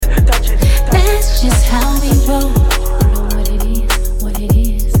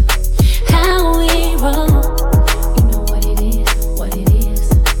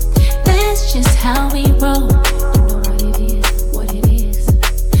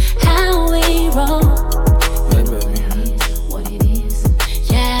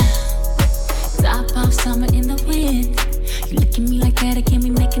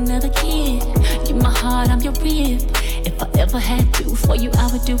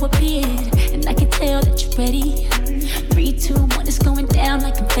a bit, and I can tell that you're ready. 3, 2, 1, it's going down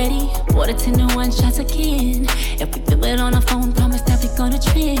like confetti. Water to new one shots again. If we do it on our phone, promise that we're gonna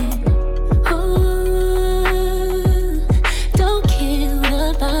trend. Ooh, don't kill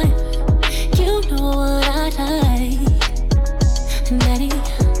the vibe. You know what I like, Daddy.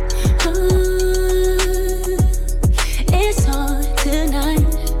 Ooh, it's on tonight.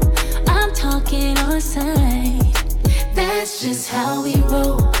 I'm talking on sight. That's just how we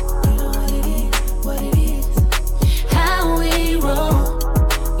roll. You know what it is, what it is. How we roll.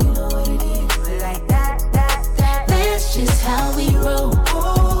 You know what it is. Like that. That's just how we roll.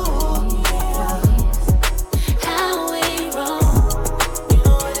 How we roll. You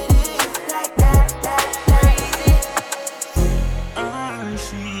know what it is. Like that.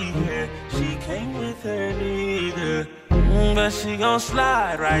 She came with her nigga. But she gon'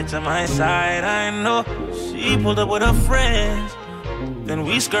 slide right to my side. I know she pulled up with her friends. Then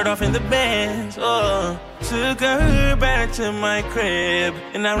we skirt off in the Benz. Oh, took her back to my crib,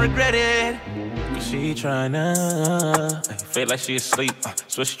 and I regret it. Cause she tryna feel like she asleep.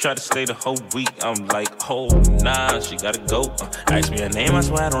 So she tried to stay the whole week. I'm like, oh nah, she gotta go. Ask me her name, I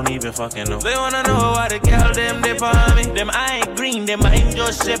swear I don't even fucking know. They wanna know why the girl them dip on me. Them I ain't green, them I ain't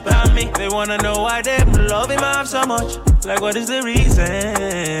just ship on me. They wanna know why them love him off so much. Like what is the reason?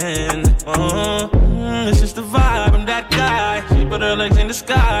 It's just the vibe, I'm that guy. She put her legs in the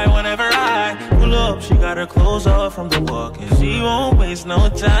sky whenever I pull up. She got her clothes off from the walk, and she won't waste no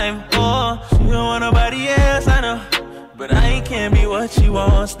time. Oh, she don't want nobody else, I know. But I can't be what she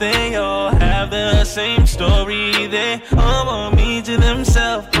wants. They all have the same story. They all want me to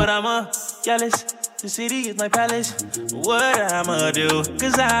themselves, but I'm a jealous. The city is my palace. What I'ma do?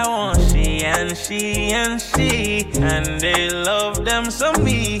 Cause I want she and she and she, and they love them some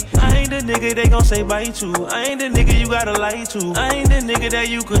me. I ain't the nigga they gon' say bye to. I ain't the nigga you gotta lie to. I ain't the nigga that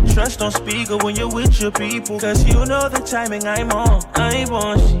you could trust on speaker when you're with your people. Cause you know the timing I'm on. I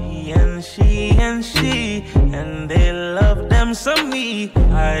want she and she and she, and they love them some me.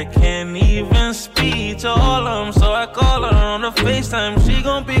 I can't even speak to all of them, so I call her on the FaceTime. She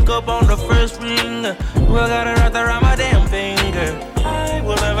gon' pick up on the first ring. Well, got her wrapped around my damn finger. I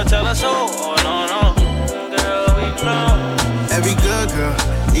will never tell her so. Oh, no, girl, we know. Every good girl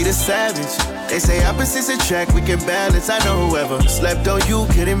need a savage. They say opposites attract, we can balance. I know whoever slept on you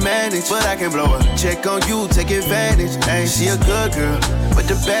couldn't manage, but I can blow her check on you, take advantage. Ain't she a good girl, but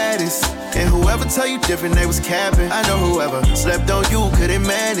the baddest. And whoever tell you different, they was capping. I know whoever slept on you couldn't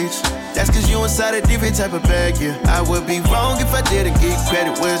manage. That's cause you inside a different type of bag, yeah. I would be wrong if I didn't give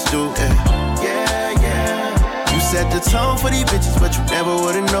credit where it's due, yeah. You set the tone for these bitches, but you never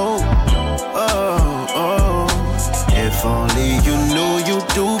would've known. Oh, if only you knew you'd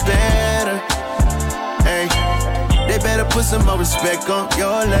do better. Hey, they better put some more respect on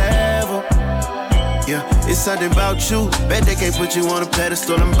your level. Yeah, it's something about you. Bet they can't put you on a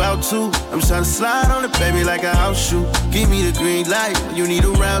pedestal, I'm about to. I'm tryna slide on the baby like a house shoe. Give me the green light when you need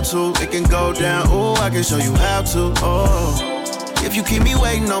a round two. It can go down, oh, I can show you how to. Oh, if you keep me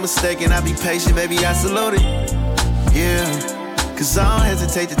waiting, no mistake, and I be patient, baby, I salute it. Yeah, cause I don't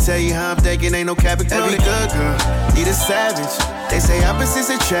hesitate to tell you how I'm thinking, ain't no cap included. Every good girl need a savage. They say opposites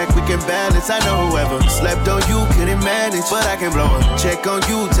attract, we can balance. I know whoever slept on you couldn't manage, but I can blow her check on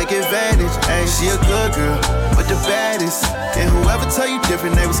you, take advantage. Ain't she a good girl, but the baddest. And whoever tell you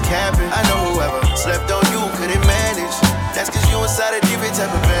different, they was capping. I know whoever slept on you couldn't manage. That's cause you inside a different type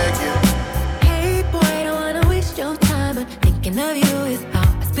of bag, yeah. Hey boy, I don't wanna waste your time, but thinking of you is how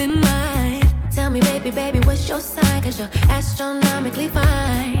I spend mine. Tell me baby, what's your sign? Cause you're astronomically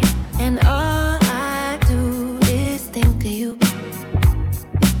fine. And all I do is think of you.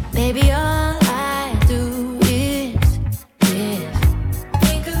 Baby, all I do is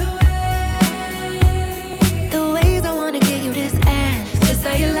think of the ways I wanna give you this ass. Just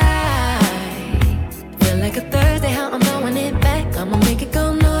how you lie. Feel like a Thursday, how I'm throwing it back. I'ma make it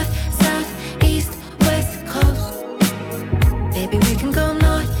go north, south, east, west coast. Baby, we can go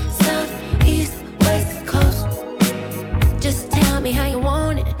north, south, east, west coast. Just tell me how you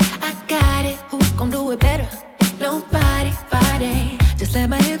want it. I got it. Who gon' do it better? Nobody, Friday. Just let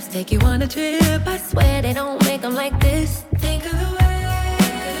my hips take you on a trip.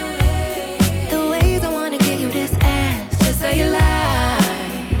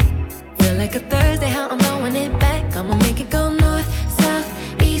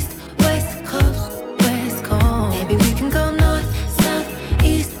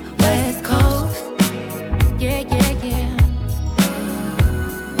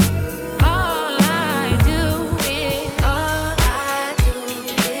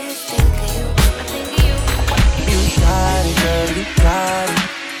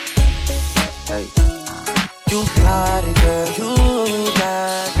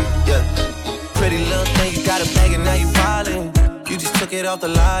 off the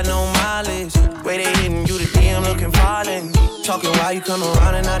line, no mileage. Way they hitting you, the DM looking violent. Talking while you come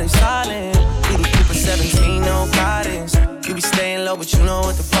around and now they silent. You the keep 17, no guidance. You be staying low, but you know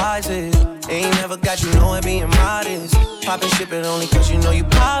what the price is. Ain't never got you know it being modest. Poppin' shit, but only cause you know you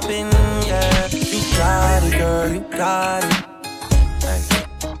poppin', yeah. You got it, girl, you got it. Hey.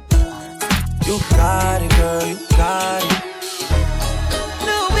 You got it, girl, you got it.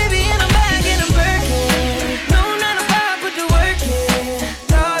 Little baby in a bag in a Birkin. No, not a vibe, put the work in.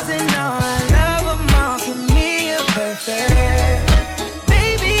 Doesn't know I love them all. For me, you're perfect.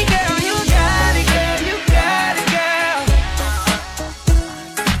 Baby girl, you got it, girl, you got it, girl.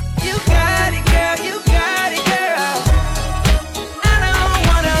 You got it, girl, you got it, girl. I don't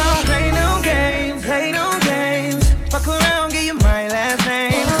wanna play no games, play no games. Fuck around, get you my last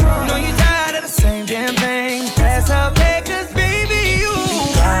name. Know you tired of the same damn thing. That's okay, cause baby, you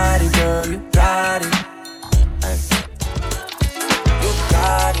got it, girl, you got it. Hey. You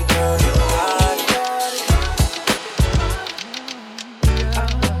got it, girl, you got it.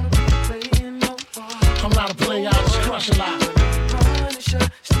 I'm not a player, I just crush a lot.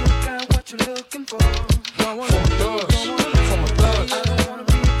 still got what you're looking for. From a thug.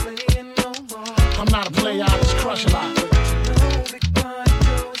 I'm not a player, I just crush a lot.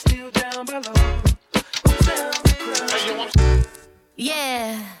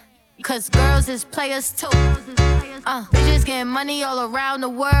 Yeah, cause girls is players too. Bitches getting money all around the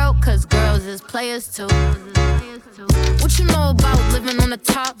world, cause girls is players too. What you know about living on the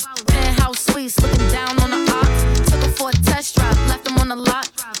top? Penthouse suites, looking down on the ops. Took her for a test drive, left them on the lot.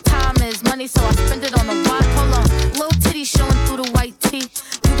 Time is money, so I spend it on the watch. Hold on, little titty showing through the white tee.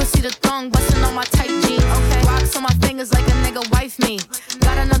 You can see the thong busting on my tight jeans. Okay, rocks on my fingers like a nigga wife me.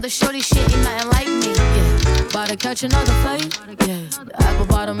 Got another shorty, shit ain't nothing like me. Yeah, about to catch another fight. Yeah, the apple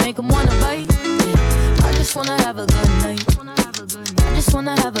bottom make 'em wanna bite. Yeah, I just wanna have a good night. I just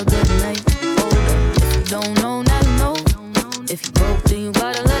wanna have a good night. Hold up, if you don't know, now you know. If you broke, then you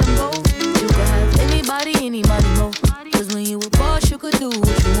gotta let him go. You can have anybody, any money, mo. Cause when you a boss, you could do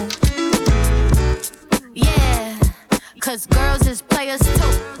what you want. Yeah, cause girls is players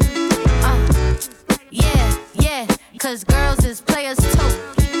too. Yeah, cause girls is players too.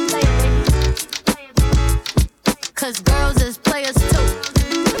 Cause girls is players too.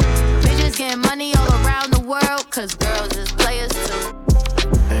 Bitches getting money all around the world, cause girls is players too.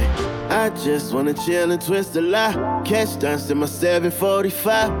 I just wanna chill and twist a lie. Catch dance in my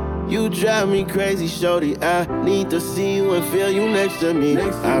 745. You drive me crazy, shorty. I need to see you and feel you next to me.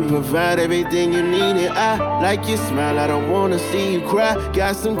 I provide everything you need, and I like your smile. I don't wanna see you cry.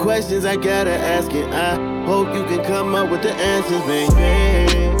 Got some questions I gotta ask, and I hope you can come up with the answers, baby.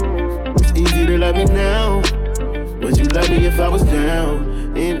 It's easy to love me now. Would you love me if I was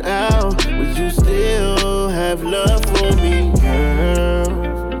down and out? Would you still have love for me, girl?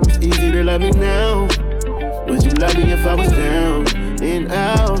 It's easy to love me now. Would you love me if I was down and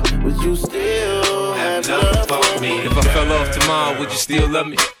out? Would you still have love for me? If I fell off tomorrow, would you still love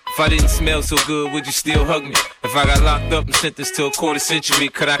me? If I didn't smell so good, would you still hug me? If I got locked up and sentenced to a quarter century,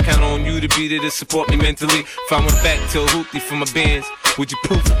 could I count on you to be there to support me mentally? If I went back to a hoopty for my bands, would you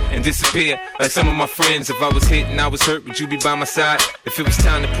poof and disappear like some of my friends? If I was hit and I was hurt, would you be by my side? If it was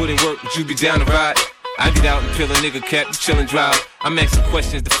time to put in work, would you be down to ride? I get out and peel a nigga cap, you chillin' drive. I'm asking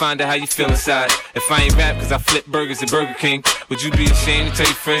questions to find out how you feel inside. If I ain't rap cause I flip burgers at Burger King, would you be ashamed to tell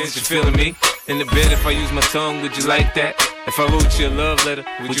your friends that you're feeling me? In the bed, if I use my tongue, would you like that? If I wrote you a love letter,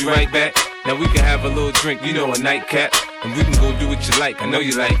 would you write back? Now we can have a little drink, you know, a nightcap, and we can go do what you like. I know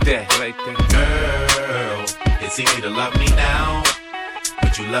you like that. Girl, it's easy to love me now.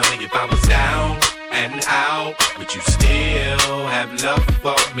 Would you love me if I was down and out? Would you still have love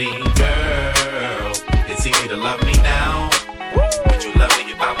for me, girl? It's easy to love me now. Would you love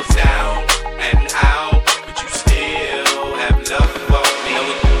me if I was down and out? Would you still have love for me?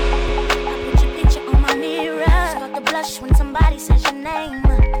 I put your picture on my mirror. Start to blush when somebody says your name.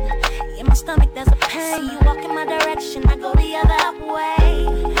 In my stomach there's a pain. You walk in my direction, I go the other way.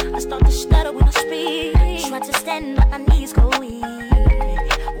 I start to stutter when I speak. Try to stand but my knees go weak.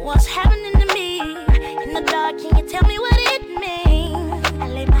 What's happening to me? In the dark, can you tell me what it means? I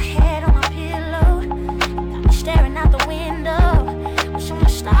lay my head on my pillow, got me staring out the window. Wish on a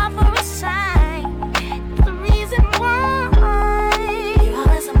star for a sign. The reason why you're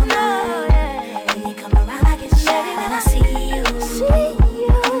always on my mind. When you come around, I get shy and I see you.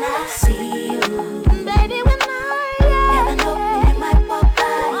 And I see you, baby. When I never know when you might walk by,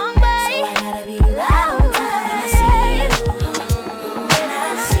 so I gotta be loud on time. And I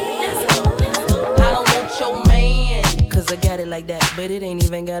see you. I don't want your man, cause I got it like that, but it ain't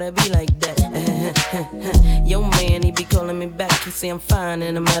even gotta be like that. Yo man, he be calling me back. He say I'm fine,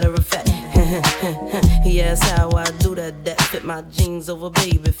 and a matter of fact, he asks how I do that fit my jeans over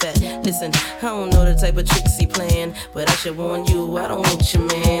baby fat. Listen, I don't know the type of tricks he playing, but I should warn you, I don't want your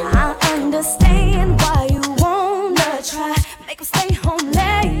man. I understand why you wanna try, make him stay home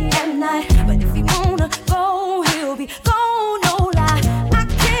late at night. But if he wanna go, he'll be gone, no lie. I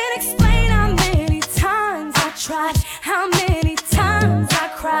can't explain how many times I tried, how many times I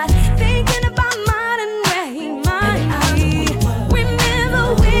cried, thinking about mine and where he might be.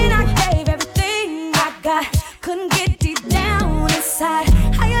 Remember when I gave everything I got, couldn't get deep down inside.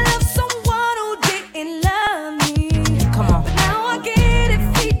 How you love someone who didn't love me? Come on. But now I get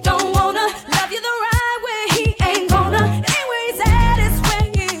if he don't wanna love you the right way, he ain't gonna. Anywhere he's at is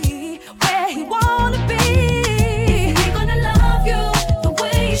where he wanna be. If he ain't gonna love you the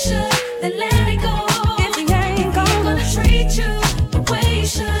way he should, then let it go. If he ain't gonna treat you the way he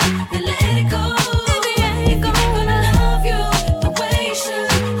should, then let it go. If he ain't gonna love you the way he should,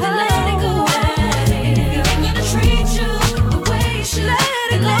 then let it go. If he ain't gonna treat you the way he should,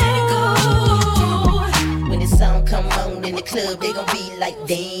 then let it go. When the song come on in the club, they gon' be like,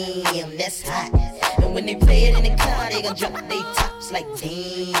 damn, that's hot. And when they play it in the car, they gon' drop they tops like,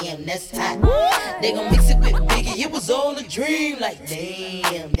 damn, that's hot. They gon' mix it with Biggie, it was all a dream, like,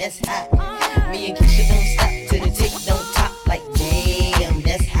 damn, that's hot. Me and Keisha don't stop till the tick don't top, like, damn,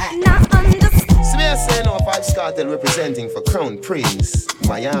 that's hot. Now understand. So me I say no Vibes Cartel representing for Crown Prince,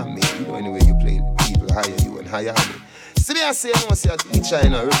 Miami. You know anyway you play, people hire you and hire me. So me I say no say that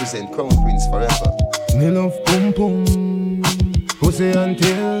China represent Crown Prince forever. Me love Pum Pum, pussy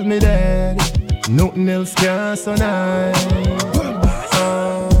until me dead. Nothing else can so nice.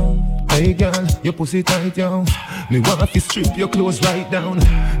 Hey girl, your pussy tight, yo. Me want to strip your clothes right down.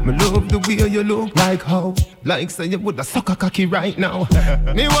 Me love the way you look, like how, like say you woulda suck a cocky right now.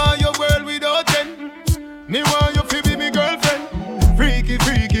 Me want your world without end. Me want you to be me girlfriend. Freaky,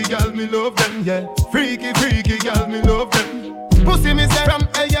 freaky girl, me love them, yeah. Freaky, freaky girl, me love them. Pussy me say from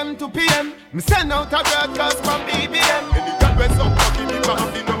AM to PM. Me send out a broadcast from BBM. Any girl we so cocky, me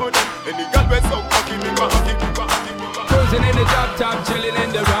want to know them. Any girl we so cocky, me want to. Cruising in the drop top, chilling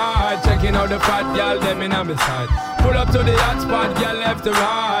in the ride, checking out the fat girl, them in on my side. Pull up to the hot spot, girl left to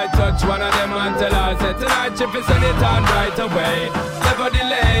right. Touch one of them and tell her, say tonight she fi send it on right away. Never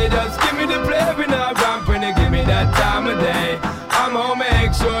delay, just give me the play, we not ramp when you give me that time of day. I'm gonna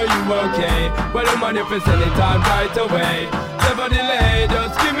make sure you okay, but the money fi send it on right away. Never delay,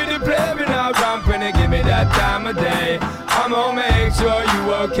 just give me the play, we not ramp when you give me that time of day. I'm gonna make sure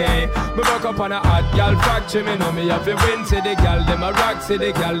you okay. Me buck up on a hot gal factory, me know me have to win. See the gal, them a rock, see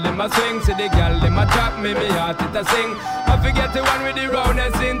the gal, them a swing. See the gal, them a trap me heart it a sing. I forget the one with the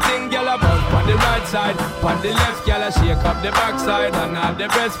roundness in thing. Gal a bump on the right side, on the left, gal a shake up the backside. And all the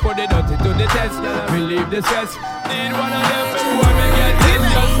rest, put the dirty to the test. Relieve the stress, need one of them before me get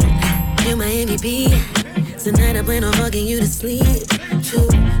this. You're my MVP. Tonight I plan on fucking you to sleep.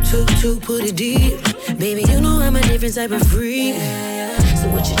 Two, put it deep. Baby, you know I'm a different type of freak. So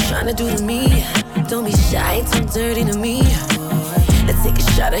what you tryna do to me? Don't be shy, too dirty to me. Let's take a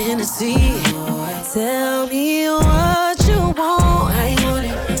shot of Hennessy. Tell me what you want, how you want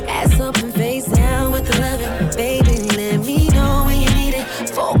it. Ass up and face down with the loving. Baby, let me know when you need it.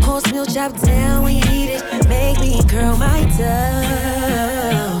 4-course meal chop down when you need it. Make me curl my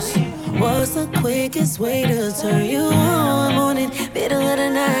toes. What's the quickest way to turn you on? Morning, middle of the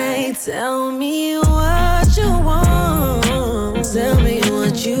night. Tell me what you want. Tell me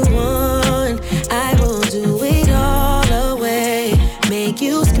what you want. I will do it all away. Make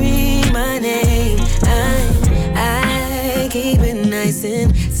you scream my name. I keep it nice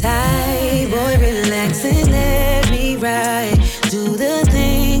and tight. Boy, relax and let me ride. Do the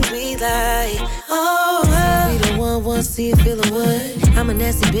things we like. Oh, we don't want one, see it, feel the wood. I'm a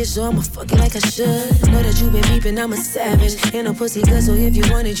nasty bitch, so I'ma fuck it like I should. Know that you been peeping, I'm a savage. Ain't no pussy good, so if you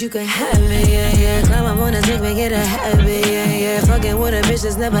want it, you can have it, yeah, yeah. Climb up on a dick, make it a habit, yeah, yeah. Fucking with a bitch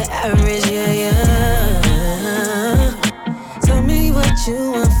that's never average, yeah, yeah. Tell me what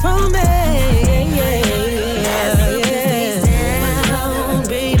you want from me, yeah, yeah, yeah. Down,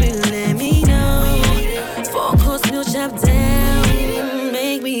 baby, let me know. 4-course meal chop down.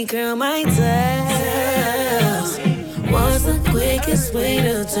 Make me curl my toes. What's the quickest way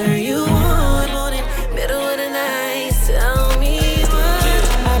to turn you on? Morning, middle of the night. Tell me what.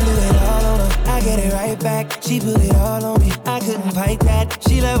 I do it all on her, I get it right back. She put it all on me, I couldn't fight that.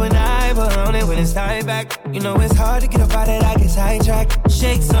 She love when I put on it when it's tied back. You know it's hard to get up out it, I get sidetracked.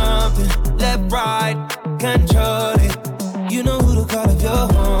 Shake something, left, right, control it. You know who to call if you're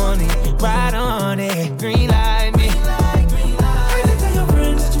horny. Ride on it, green light me. Tell your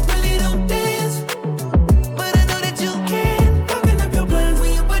friends that you really don't dance.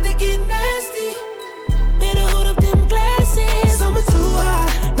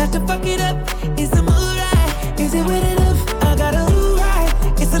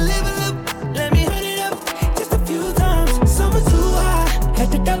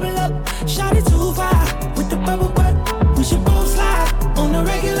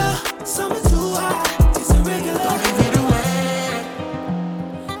 Summer too hot, it's irregular. Don't give it away.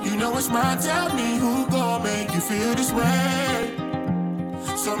 You know it's mine, tell me who gon' make you feel this way.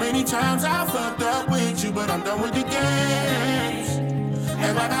 So many times I fucked up with you, but I'm done with the games.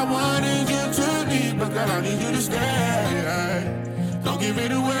 And like I wanted you to leave, but girl, I need you to stay. Don't give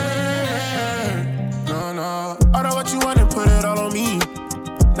it away. No, no. I know what you want and put it all on me.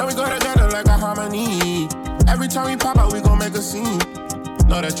 Now we go together like a harmony. Every time we pop out, we gon' make a scene.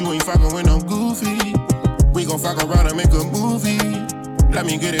 Know that you ain't fucking with no goofy. We gon' fuck around and make a movie. Let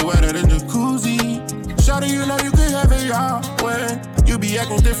me get it wetter than jacuzzi. Shawty, you know you can have it your way. You be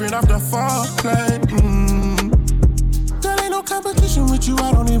acting different off the foreplay. There ain't no competition with you,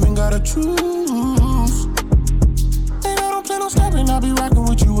 I don't even gotta choose. And I don't plan on stopping, I'll be rocking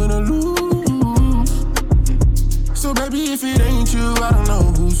with you in a lose. So baby, if it ain't you, I don't know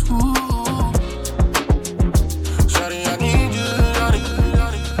who's who. Shawty, I need you.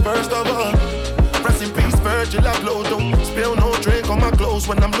 First of all, rest in peace, Virgil Abloh. Don't spill no drink on my clothes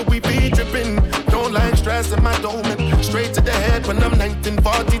when I'm Louis V dripping. Don't like stress in my dome. Straight to the head when I'm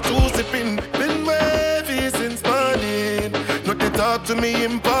 1942 sipping. Been wavy since morning. Not they talk to me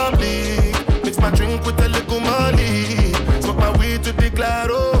in public. Mix my drink with a little money. Smoke my weed to the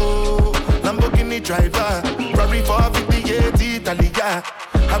claro. Lamborghini driver. Ferrari 458 Italia.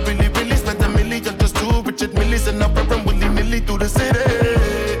 I really spent $1 million just to Richard Millis. And I'm rapping willy-nilly through the city.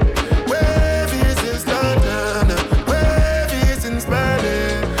 Wavy since London. Wavy since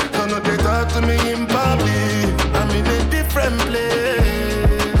Berlin. Don't know they talk to me in public. I'm in a different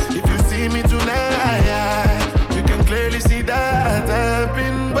place. If you see me tonight, you can clearly see that I've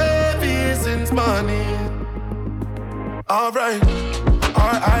been wavy since morning. Alright,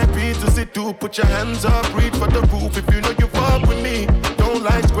 R.I.P. to Situ. Put your hands up, reach for the roof if you know you fuck with me. Don't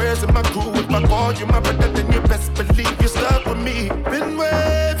like squares in my crew. With my call, you my brother, then you best believe you're stuck with me. Been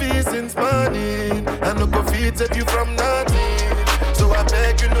wavy since morning. I no go feed save you from nothing. So I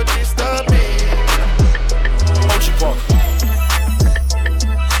beg you not disturb me.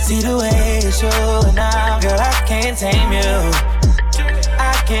 See the way you're showing out, girl, I can't tame you.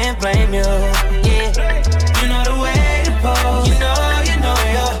 I can't blame you, yeah. You know the way to pose, you know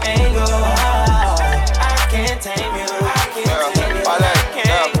your angle. I can't tame you, I can't tame you,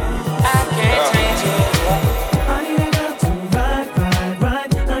 I can't change you. I need a girl to ride.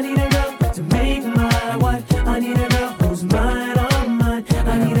 I need a girl to make my wife. I need a girl who's mine, on mine. I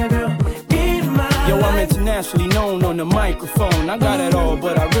need a girl in my Yo, I'm internationally known on the microphone. I got it all,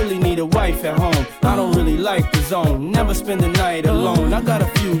 but I really need a wife at home. I don't really like the zone, never spend the night alone. I got a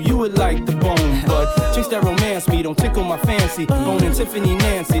few, you would like the bone, but chicks that romance me don't tickle my fancy. Bone and Tiffany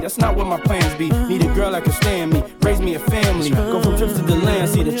Nancy, that's not what my plans be. Need a girl that can stand me, raise me a family. Go from trips to the land,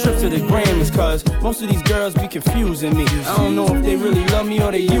 see the trips to the Grammys. Cause most of these girls be confusing me. I don't know if they really love me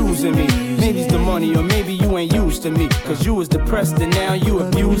or they using me. Maybe it's the money or maybe you ain't used to me. Cause you was depressed and now you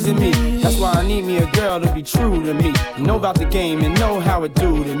abusing me. That's why I need me a girl to be true to me. Know about the game and know how it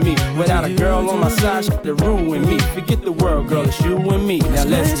do to me. Without a girl on my side, she to ruin me. Forget the world, girl, it's you and me. Now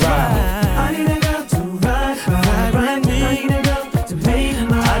let's ride. I need a girl to ride me. I need a girl to make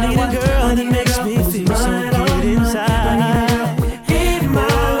my wife. I need a girl that makes me feel so good inside. I need a girl in my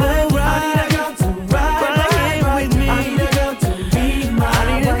life. I need a girl to ride with me. I need a girl to be my wife. I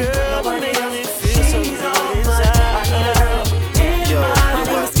need a girl that makes me feel so good inside. I need a girl in my life.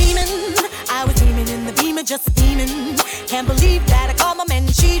 I was steaming in the Beamer, just steaming. Can't believe that I caught my man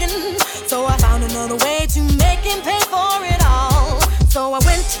cheating. So I found another way to make him pay for it all. So I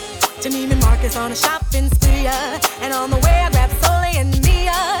went to Neiman Marcus on a shopping spree, and on the way I grabbed Soleil and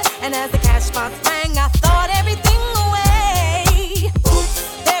Mia. And as the cash box rang, I thought everything away.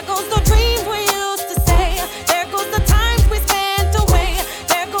 Oops, there goes the dreams we used to say. There goes the times we spent away.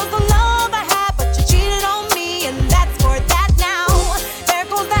 There goes the love I had, but you cheated on me, and that's for that now. There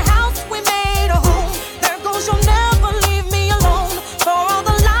goes the house we made a home. There goes you'll never leave me alone. For all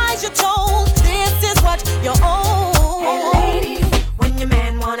the lies you told, this is what you owe. Hey ladies, when your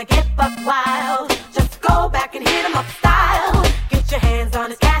man wanna get buck wild, just go back and hit him up style. Get your hands on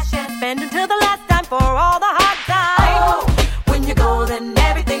his cash and spend until the last time for all the hard times. Oh, when you go, then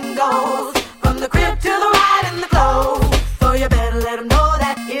everything goes, from the crib to the ride and the clothes. So you better let him know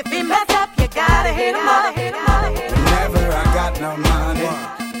that if he mess up, you gotta hit him up. Whenever I got no money,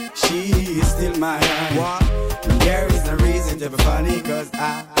 she is still my honey. There is no reason to be funny, cause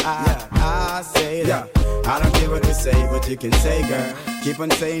I say that. I don't care what you say, but you can say, girl. keep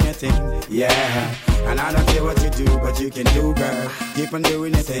on saying your thing, yeah. And I don't care what you do, but you can do, girl. Keep on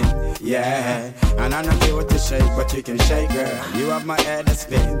doing your thing, yeah. And I don't care what you shake, but you can shake, girl. You have my head to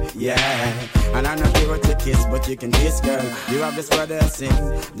spin, yeah. And I don't care what you kiss, but you can kiss, girl. You have this brother sing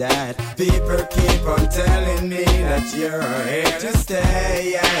that people keep on telling me that you're here to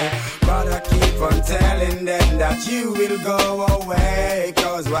stay, yeah. But I keep on telling them that you will go away.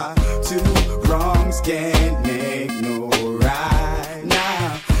 Cause why? Two wrongs can't make no right.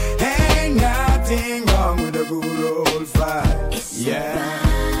 Now, ain't nothing wrong with a good old fight. It's yeah.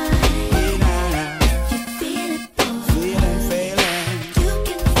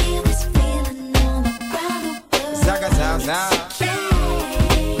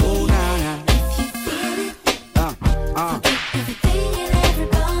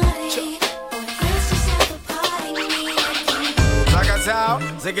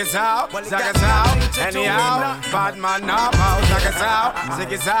 Zig is out, anyhow, bad man now, zag is out,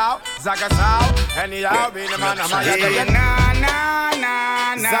 zig is out, zag is out, anyhow, be the man of my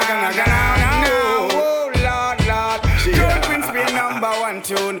oh Lord, Lord, Crown Prince be number one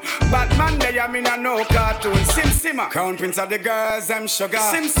tune, Batman they am in a no cartoon, Sim Simmer, Crown Prince of the girls, them sugar,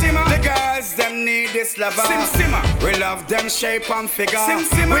 Sim Simmer, the girls, them need this lover, Sim Simmer, we love them shape and figure, Sim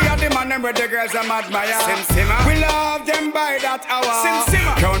Simmer, we are the man them where the girls them admire, Sim Simmer, we love them by that hour, Sim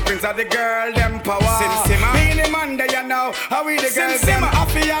Simmer, Crown Prince of the girl, them power, Sim Simmer, be the man they you know, how we the girls, them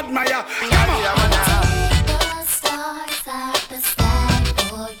happy admire, come on.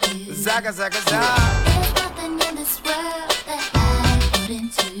 Zaga, zaga, zaga. There's nothing in this world that I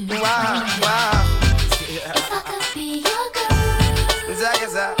wouldn't do. Wow. If I could be your girl. Zaga,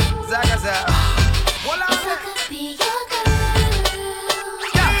 zaga, zaga, zaga. If I could be your girl.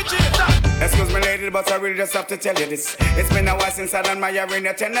 Excuse me, lady, but I really just have to tell you this. It's been a while since I done my in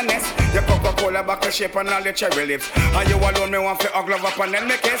your tenderness. Your Coca-Cola bottle shape and all your cherry lips. Are you alone? Me want to hug love up and then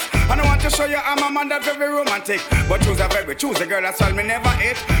me kiss. And I want to show you I'm a man that's very romantic. But choose a girl that's all me never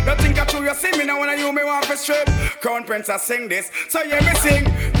hit. Don't think I true, you see me now when you me want to strip. Crown Prince I sing this, so you me sing.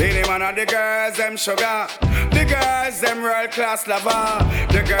 The man of the girls, them sugar. The girls, them royal class lover.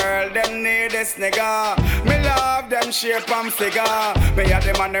 The girl, them need this nigga. Me love them shape and figure. Me are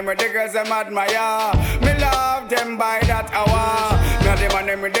the man them with the girls, them admire. Me love them by that hour. Me are the man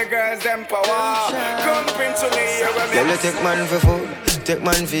them with the girls, them power. Come Prince to me, girl, you take man for food, take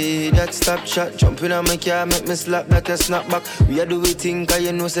man for that stop shot. Jump in on my car, make me slap that a snap back. We a do we think, cause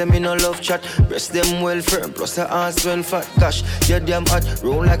you know say me no love chat. Breast them well firm, plus the ass well fat. Gosh, you damn hot,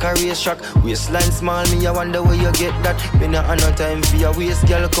 roll like a race track. Waistline small, me I wonder where you get that. Me not have no time for your waist,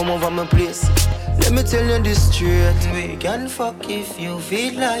 girl, come over my place. Let me tell you this straight. We can fuck if you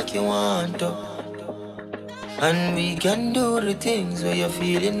feel like you want to. And we can do the things where you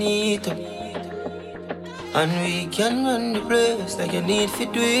feel you need to. And we can run the place like you need to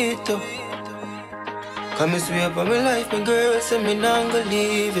do it to. Come and swear by my life, my girl, say me not gonna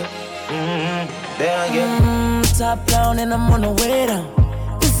leave you. Then again. Top down and I'm on the way down.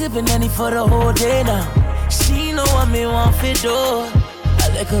 We sipping any for the whole day now. She know what me want to do. I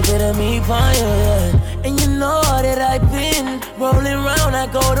like a bit of me by you, yeah. And you know that I've been rolling round, I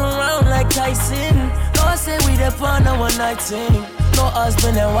go around like Tyson. No, I say we the fun of one night thing. No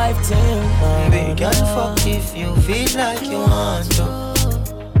husband and wife thing. We can fuck if you feel like you want to.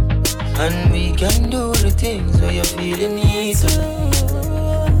 And we can do the things where you feel you need to.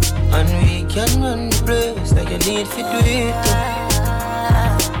 And we can run the place like you need to do it to.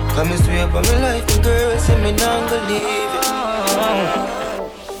 Come and swear by my life, and girl, say me not gonna leave it.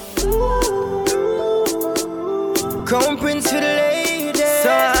 Crown Prince for the ladies.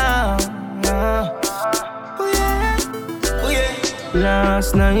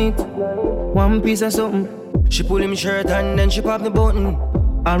 Last night, one piece of something. She pull him shirt and then she pop the button.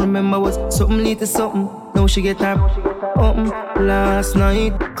 I remember was something little something. Now she get her open. Last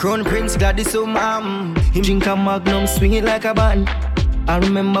night, Crown Prince got this something. Him drink a Magnum, swing it like a button. I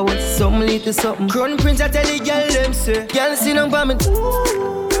remember was something little something. Crown Prince I tell the girl them say, girl sit down for me.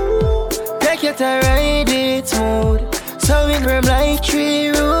 Take your time, ride it smooth. So it grab like tree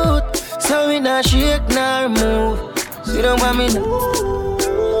root. So it not shake nor move. Sit down for me now.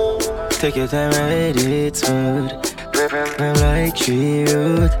 Take your time, ride it smooth. Grab like tree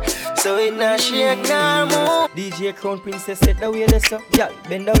root. So it not shake nor move. DJ Crown Prince says set the way this up. Yeah,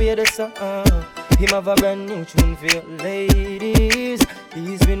 bend the way this up. Him have a brand new tune for you ladies.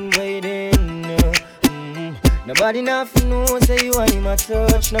 He's been waiting. Nobody nothing know, say you are in my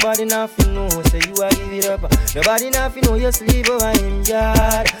touch. Nobody nothing know, say you are give it up. Nobody nothing know, you sleep over him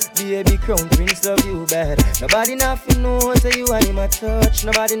yard. Baby crown prince love you bad. Nobody nothing know, say you are in my touch.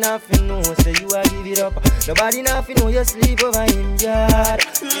 Nobody nothing know, say you are give it up. Nobody nothing know, you sleep over him yard.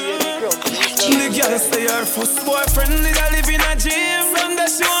 Baby crown prince love you bad. The girl say her first boyfriend nigga live in a gym. From there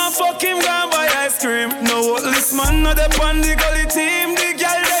she want fuck him, go and buy ice cream. No this man, no the pan the gully team. The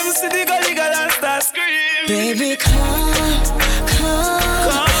girl them see the gully girl and start scream. Baby, come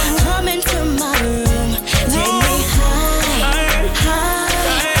into my room. Take me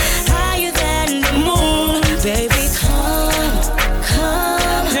higher than the moon. Baby,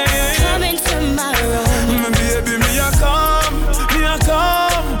 come into my room. Baby, me a come.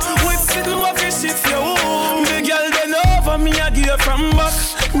 We sitting what we shit for you. The girl bend over, me a give you from back.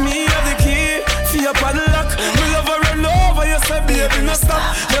 Me have the key for your padlock. Me love her run over, you say baby no stop.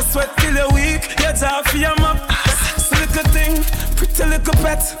 You sweat till you're weak, you talk for your map. Little thing, pretty little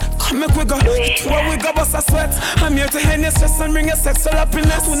pet. Come make we go, where we go bust a sweat. I'm here to end your stress and bring your sexual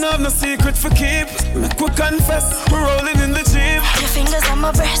happiness. We don't have no secret for keep. Make we confess, we're rolling in the Jeep. Your fingers on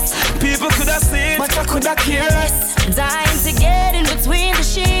my breast. People could have seen, but I could have cared less. Dying to get in between the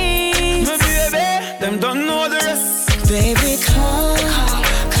sheets. My baby, them don't know the rest. Baby, come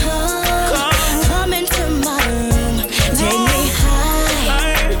into my room. Take me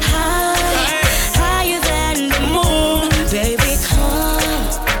higher than the moon. Baby,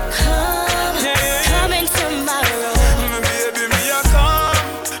 come into my room. Baby, me a come.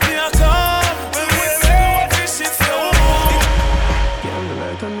 We say what this shit so.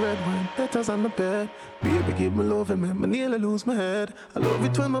 Candlelight and red wine, letters on the bed. Baby, give me love and make me nearly lose my head. I love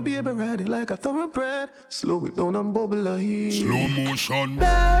it when my baby ride it like a thoroughbred. Slow it down and bubble like slow motion.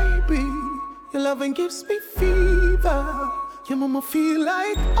 Baby, your loving gives me fever. Your mama feel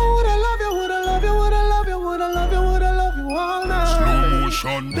like, oh, would I love you, would I love you, would I love you, would I love you, would I love you all night. Slow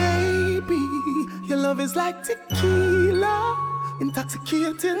motion. Baby, your love is like tequila,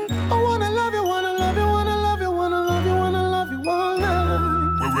 intoxicating. I wanna love you, wanna love you, wanna love you, wanna love you, wanna love you all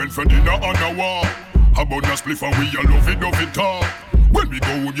night. We went for dinner on the wall. About a spliff and we all love it all. When we go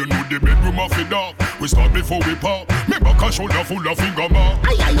home, you know the bedroom off it up. We start before we pop. Me back a shoulder full of finger mark.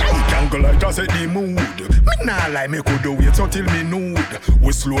 Can't go like I set the mood. Me nah lie, me could do wait until me nude.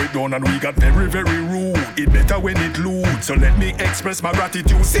 We slow it down and we got very, very rude. It better when it lewd. So let me express my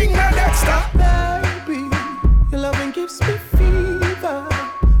gratitude. Sing my Dexter. Baby, your loving gives me fever.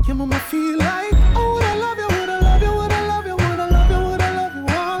 Your mama feel like, oh, would I love you, would I love you, would I love you, would I love you, would I love you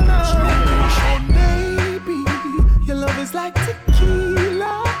all night. Baby, your love is like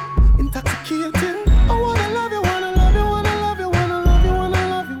tequila, intoxicating. I wanna love you, wanna love you, wanna love you, wanna love you, wanna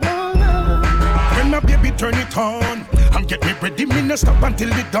love you all night. When my baby turn it on and get me ready, me no stop until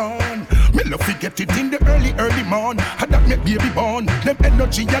the dawn. Me love to get it in the early morn. And that make baby born. Them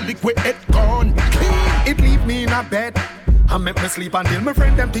energy a liquid head gone. Clean, it leave me in a bed. And make me sleep until my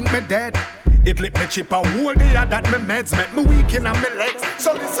friend them think me dead. It lick me chip a whole day that me meds make me weak in my legs.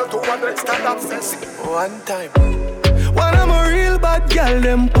 So listen to one next stand obsessed. One time, when I'm a real bad girl,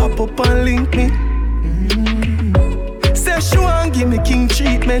 them pop up and link me. Say she want give me king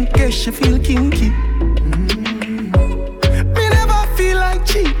treatment, guess she feel kinky. Me never feel like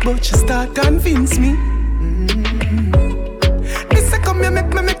cheap, but she start convince me. This say come here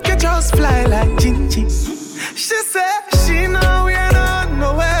make you just fly like Gingy. She say she know we ain't on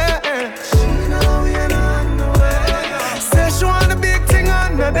nowhere. She know we ain't on nowhere. Say she want a big thing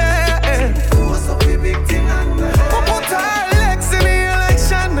on the day. Force up a big thing on the day. Put her legs in the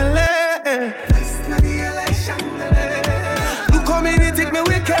election, my leg. It's not the election, my leg. Look how me they take me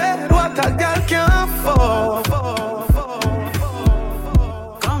wicked. What a girl can afford.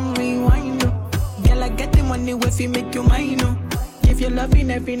 Come rewind, girl I get the money if you make you mine. Give you loving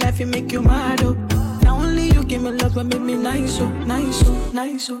every night, you make you mad. Now only you give me love and make me nice, oh, nice, oh,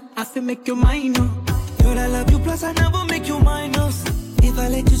 nice, oh. I feel make you mine, oh. Girl, I love you, plus I never make you minus. If I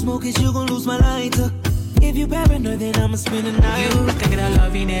let you smoke it, you gon' lose my lighter. If you paranoid, then I'ma spend the night. You think that I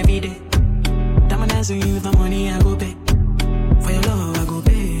love you every day. Diamond dancing you for money, I go pay. For your love, I go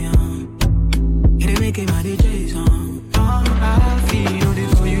pay, You didn't make it my DJs, I feel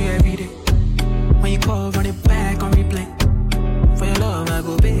it for you every day. When you call, run it back on replay. For your love, I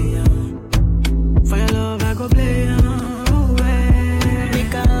go pay, For your love, I go play,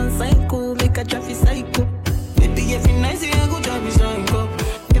 Make a psycho, make a traffic psycho. Baby, every night, I go traffic psycho.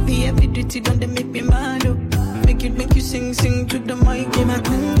 Baby, every duty, don't they make me mad, Make you sing to the mic. Yeah, my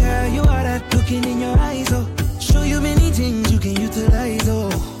queen girl, you are that looking in your eyes, oh. Show you many things you can utilize,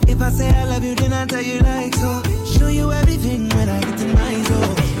 oh. If I say I love you, then I tell you like so. Show you everything when I get in my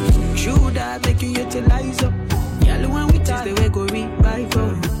zone. True that make you utilize, oh. is the way go revive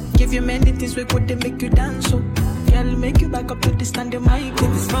you. Give you many things we could make you dance so. Girl, make you back up to the stand of my go.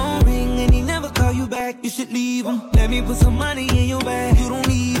 If his phone ring and he never call you back, you should leave him. Let me put some money in your bag. You don't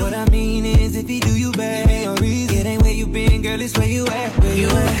need him. What I mean is if he do you bad, it ain't no reason. It ain't where you been, girl, it's where you at. Where you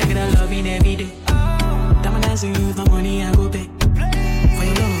at? Take that loving every day. Diamond dancing you, the money I go pay. For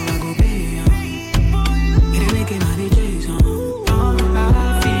your love I go pay. It ain't making all the days. I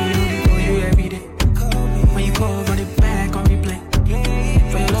feel for you every day. When you call, run it back on replay.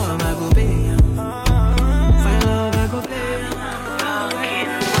 For your love I go pay.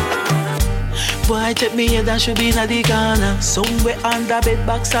 Boy, check me head and should be in the corner. Somewhere under bed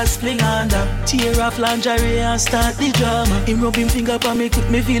box and spling under. Tear off lingerie and start the drama. Him rub him finger pa me, quick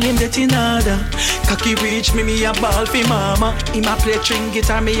me feel him getting harder. Cocky reach me a ball fi mama. Him a play string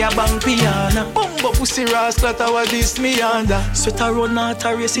guitar, me a bang piano. Bumbo pussy rascal, that was this me under. Sweat a run out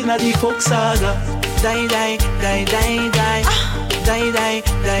a race in a the fuck saga. Die, die, die, die, die. Die, die,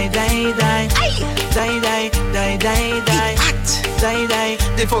 die, die, die. Die, die, die, die, die. Die, die,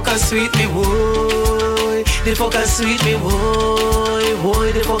 the fucker sweet me, boy. The fucker sweet me,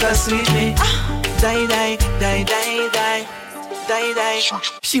 boy. The fucker sweet me. Die, die, die, die, die. Die, die.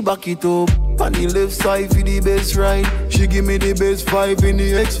 She back it up on the left side for the best ride. She give me the best 5 in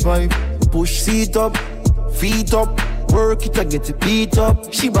the X5. Push seat up, feet up. Work it, I get it beat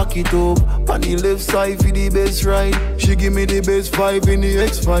up. She back it up on the left side for the best ride. She give me the best 5 in the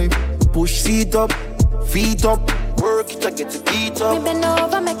X5. Push seat up, feet up. Work it, I get it beat up. Me bend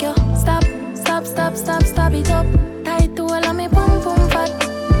over, make you stop, stop, stop, stop, stop it up. Tight to all of me pum pum fat.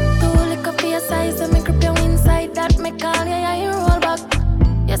 Too liquor for your size, so me grip you inside. That me call you, yeah, you roll back.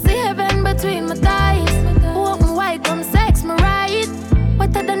 You see heaven between my thighs. Open wide, come sex me right.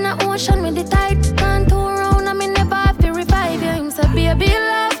 Wetter than the ocean with the tide. Can't turn around, I me never have to revive you. Him say, baby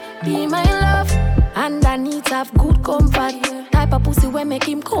love, be my love. And I need to have good comfort. Type of pussy where make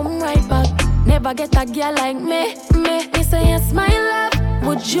him come right back. Never get a girl like me. Me say yes, my love.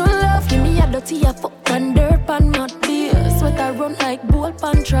 Would you love? Give me a dirty, a fuck and dirt and not beer. Sweat I run like bull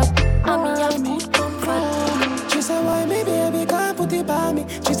pan trap. And me have good comfort. She said, why me baby can't put it by me?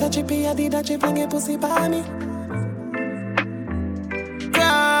 She said, Chippy, I did that, she bring a pussy by me.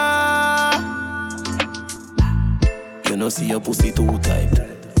 You know see your pussy 2 times.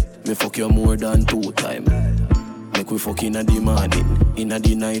 Me fuck you more than 2 times. Make we fuck inna the morning. Inna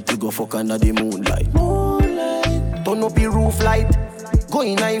the night we go fuck under the moonlight. Turn up the roof light. Go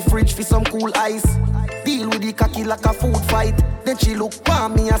in a fridge for some cool ice. Deal with the cocky like a food fight. Then she look for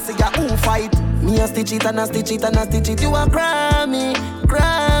me and say, who fight? Me a stitch it and a stitch it and a stitch it. You a Grammy,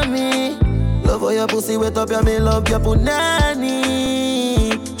 Grammy. Love how your pussy wet up, ya me love your punani.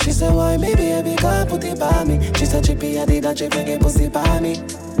 She said, why me baby can't put it by me? She said, Chippy, I did that, she bring a pussy by me.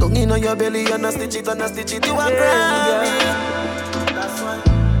 Don't in on your belly and a stitch it and a stitch it. You a Grammy. That's why.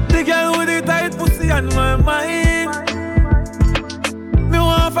 The girl with the tight pussy on my mind. Me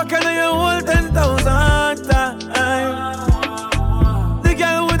want fuck and you hold 10,000 times. The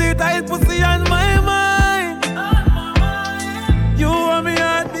girl with the tight pussy on my mind. You want me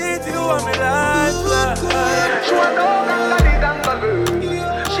heartbeat, you want me lifeline. She want a dangle.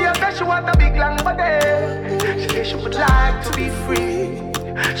 She a say she want a big long body. She say she would like to be free.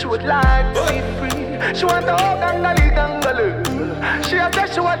 She would like to be free. She want a dangle. She a say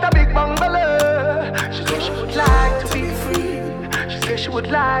she want a big bungalow. She say she would like to be free. She say she would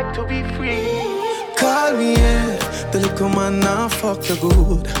like to be free. Call me, yeah. The little man now fuck you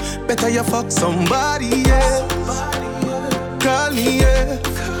good. Better you fuck somebody, yeah. Call me, yeah.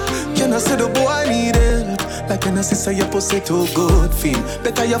 Can I say the boy need help? Like can I say your pussy too good feel?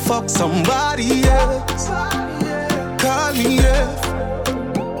 Better you fuck somebody else. Call me, yeah.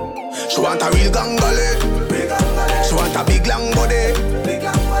 She want a real gangale. She want a big long body.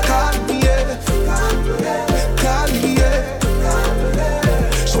 Call me, yeah. Call me, yeah.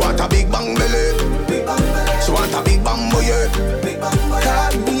 She want a big bang belly. She want a big bamboo, yeah.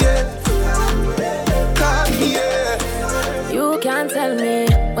 Call me, yeah. Call me, yeah. You can't tell me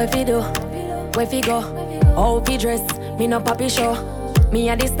what fi do, where fi go, how fi dress. Me no papi show. Me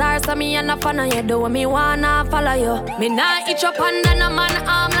a the star, so me a no fan of you. Do what me wanna follow you. Me nah itch up under no man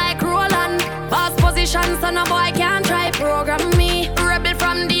arm like Roland. Boss position, so no boy can't try program me. Rebel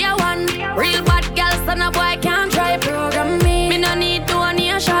from day one. Real bad girl, so no boy can't try program me. Me no need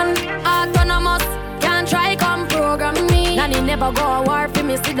donation. Autonomous, can't try come program me. Nanny never go a war for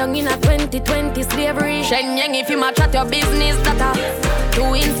me. Sit down in a 2020 slavery. Shenyang if you match at your business data.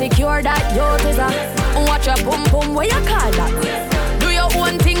 Too insecure that you is a. Watch your pum pum, what you call that? Your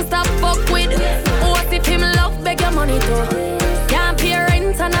own things to fuck with. What if him love beg your money too? Can't pay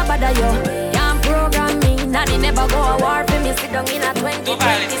rent and a bother you. Can't program me, nah Nanny never go a war for me, sit down in a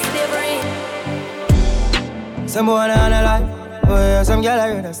 2020 slavery. Some boy on a lie. Oh yeah, some girl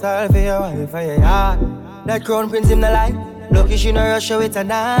I read a style for your wife for your yard. That crown prince in the light. Lucky she no rush her with a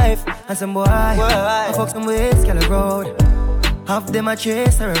knife. And some boy, I fuck some ways, girl road. Half them a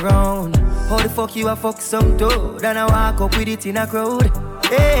chase her around. How the fuck you a fuck some dude? And I walk up with it in a crowd.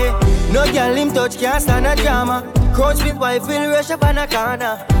 Hey, no girl him touch can't stand a drama. Crown split wife will rush up on a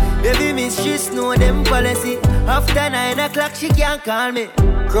corner. Baby miss she know them policy. After 9 o'clock she can't call me.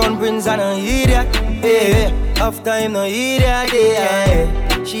 Crown prince and a idiot. Hey, after him no idiot.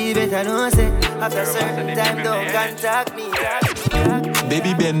 Yeah. She better know say after certain time don't contact me.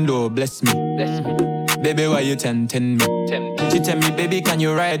 Baby bend low, bless me. Baby, why you tempting me? She tell me, baby, can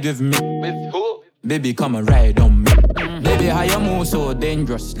you ride with me? With who? Baby, come and ride on me. Baby, how you move so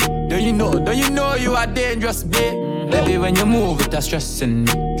dangerously? Don't you know you are dangerous, babe? Baby, when you move, it's stressing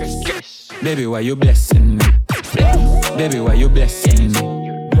me. Baby, why you blessing me? Baby, why you blessing me?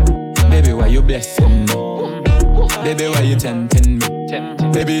 Baby, why you blessing me? Baby, why you tempting me?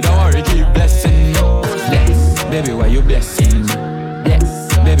 Baby, don't worry, keep blessing me. Bless. Baby, why you blessing me?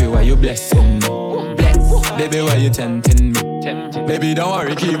 Bless. Baby, why you blessing me? Bless. Baby, why you tempting me? Baby, don't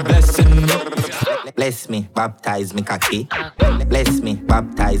worry, keep blessing me. Bless me, baptize me cocky. Bless me,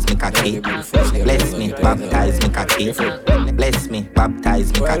 baptize me cocky. Bless me, baptize me cocky. Bless me,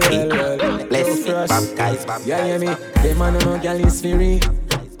 baptize me cocky. Bless me, baptize me. Yeah, hear me? The man no girl is free.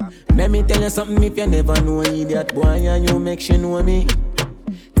 Let me tell you something if you never know idiot boy and you make she know me.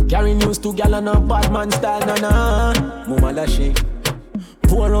 Carry news to gal on a bad man style, na. Mama da she.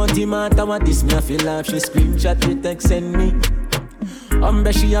 Pour out the matter what this me I feel like she screenshot she text send me.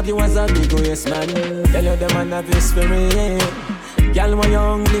 She have you as a big yes man. Tell you the man have this for me. Gal when you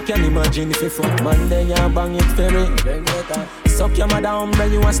hungry can imagine if you fuck man then you bang it for me. Suck your mother umbre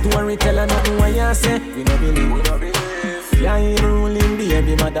you a story tell her nothing what you say. We no believe. Yeah, ain't ruling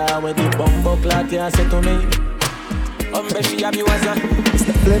baby mother with the bumbo clock you say to me. She have you as a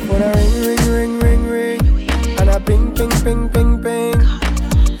the flip when I ring and I ping ping.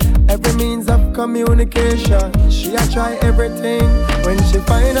 Every means of communication, she a try everything. When she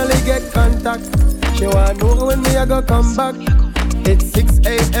finally get contact, she wanna know when me I go come back. It's 6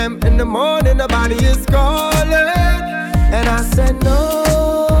 a.m. in the morning, the body is calling, and I said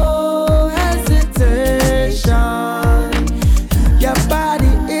no hesitation. Your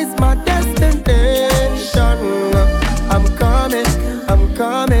body is my destination. I'm coming.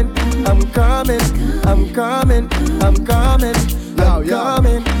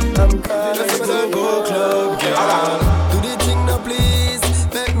 Let's go club, girl. Do the thing now, please.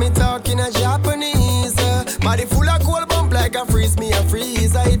 Make me talk in a Japanese. Body full of cold bump like a freeze. Me a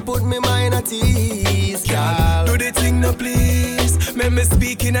freeze. It put me mind at ease, girl. Do the thing now, please. Make me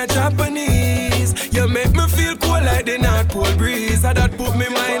speak in a Japanese. You make me feel cool like the North Pole breeze. That put me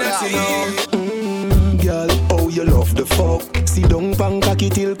mind at ease. Girl, oh you love the fuck. See down pan cocky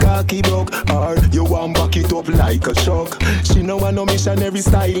till cocky broke. Or you want back it up like a shock. She no want no missionary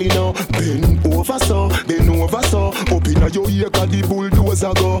style, you know. Bend over so. Up inna your ear 'cause the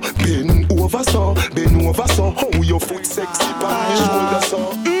bulldozer go. Bend over so. How your foot sexy pan my shoulder so.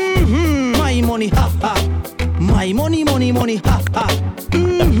 My money, ha ha. My money, ha ha.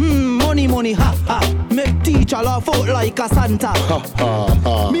 Money, ha ha. Make teacher laugh out like a Santa. Ha ha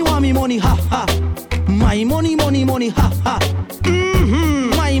ha. Me want me money, ha ha. My money, ha ha.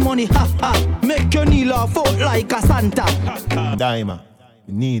 My money, ha ha. Make your knee laugh out like a Santa. Daima,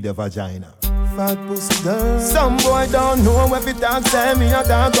 need a vagina. Fat pussy girl. Some boy don't know if it dance, say me a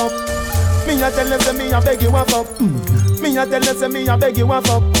dance up. Me a tell them say me a beg you a fuck. Me a tell them say me a beg you a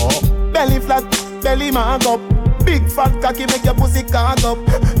fuck. Belly flat, belly mark up. Big fat cocky make your pussy cock up.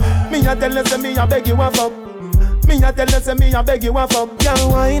 Me a tell them say me a beg you a fuck. Me a tell them say me a beg you a fuck.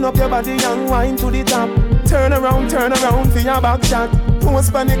 Young wine up your body, young wine to the top. Turn around for your back shot.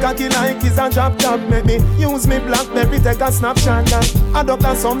 Post panic cocky like it's a drop top. Make me use me BlackBerry take a snapshot. Adopt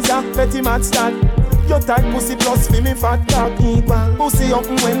a some petty mat start. Your tight pussy plus fi me fat cock equal. Pussy up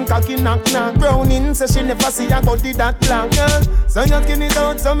when cocky knock. Browning say she never see a body that black. So you skin it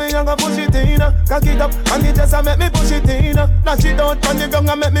out so me a go push it in. Cock it up and it just a make me push it in. Dash it out on the ground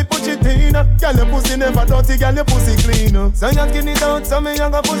and make me push it in. Girl your pussy never dirty, girl your pussy clean. So you skin it out so me a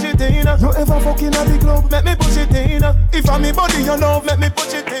go push it in. You ever fucking a big club, make me push it in. If I'm me body you love, make me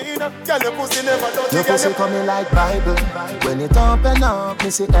push it in. Girl your pussy never dirty, your pussy coming like Bible. When it open up, me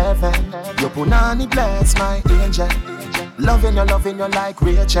see heaven. You punani bless my angel. Loving you like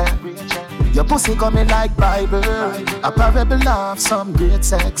Rachel. Your pussy coming like Bible. A parable of some great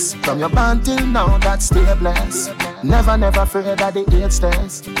sex. From your band till now that stay blessed. Never afraid of the 8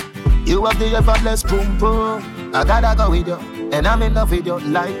 stairs. You have the ever blessed Pum Pum. I gotta go with you, and I'm in love with you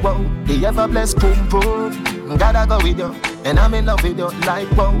like wow. The ever blessed Pum Pum. Gotta go with you, and I'm in love with you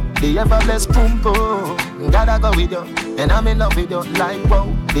like wow. The ever blessed Pum Pum. Gotta go with you, and I'm in love with you like wow.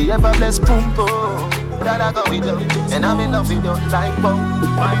 The ever blessed Pum Pum. Gotta go with you, and I'm in love with you like wow.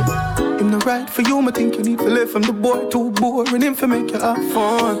 Him no right for you, I think you need to live from the boy too boring. Him for make you have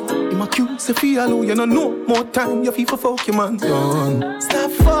fun. Him accuse if he allow you no more time. You feel for fuck your man done.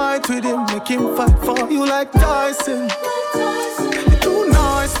 Stop fight with him, make him fight for you like Tyson. You're too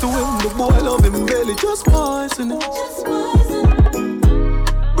nice to him, the boy love him belly, just poison him.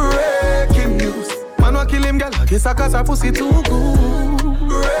 Breaking news, man wa kill him, girl. I guess I cause her pussy too good.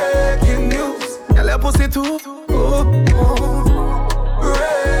 Breaking news, girl your pussy too good.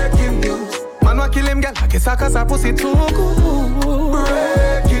 Breaking news, man wa kill him, girl. I guess I cause her pussy too good.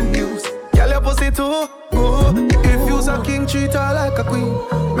 Breaking news, girl your pussy too good. If you's a king, treat her like a queen.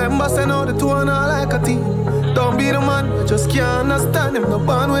 Remember, send out the two and her like a team. Don't be the man, you just can't understand him. No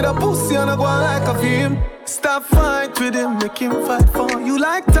bond with a pussy and a go on like a film. Stop fight with him, make him fight for you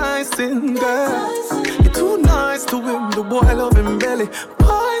like Tyson, girl. You're too nice to him, the boy love him belly.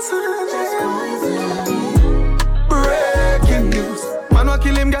 Poison. Breaking news, man wa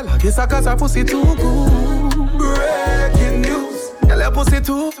kill him, girl. I guess I cause her pussy too good. Breaking news, girl your pussy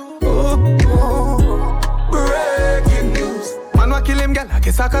too good. Breaking news, man wa kill him, girl. I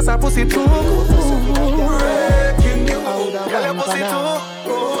guess I cause her pussy too good. Breaking news, girl your pussy too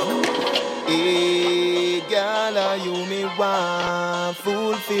good. Hey, girl, you me want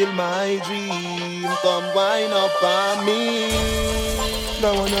fulfill my dream. Come wind up on me.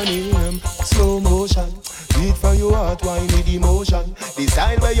 That one I name slow motion. Beat from your heart, wine with emotion. The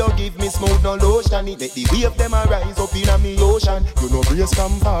style where you give me smooth no lotion. It make the wave them a rise up in a me ocean. You know brace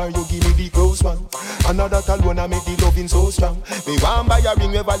from far, you give me the gross one. Another alone I make the loving so strong. Me want buy a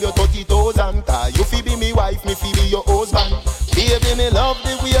ring we value 30,000. Cause you fi be me wife, me fi be your husband. Baby, me love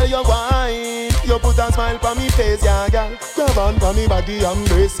the way you whine. You put a smile pa me face, yeah, girl. Grab on pa me body,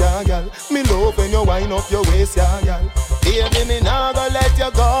 embrace, yeah, girl. Me love when you wind up your waist, yeah, girl. Baby, me nah go let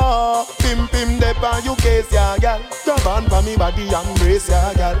you go. Pim pim dep on you case, yeah, girl. Grab on pa me body, embrace,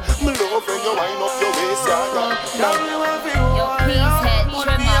 yeah, girl. Me love when you wind up your waist, yeah, girl. Yo, please head,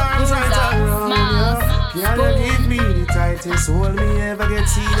 trimmer, bruiser, smiles. Girl, you give me the tightest hold me ever get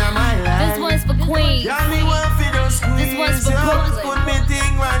seen in my life. This one's for Queens. Girl, me want for those squeeze. This one's for Brooklyn. Put me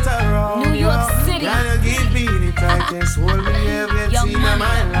thing right around. New York City. Girl, you give me the tightest hold me ever get seen in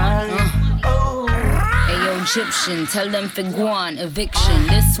my life. Ayo, Egyptian, tell them for guan, eviction.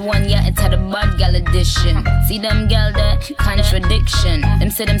 This one, yeah, it's had a bad gal edition. See them gal there? Contradiction. Them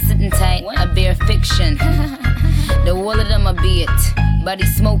say them sitting tight, I bear fiction. The wall of them a be it. Body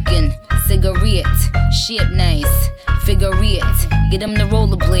smoking, cigarette. Shit nice, figure it. Get them the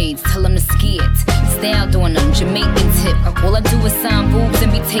rollerblades, tell them to ski it. Stay out doing them, Jamaican tip. All I do is sign boobs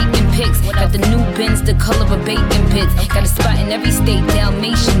and be taking pics. Got the new Benz, the color of bacon pits. Got a spot in every state,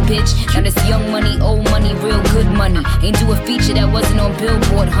 Dalmatian bitch. Now this young money, old money, real good money. Ain't do a feature that wasn't on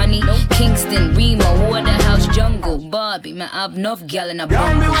Billboard, honey. Kingston, Remo, Waterhouse, Jungle, Barbie. Man, I've enough gal in a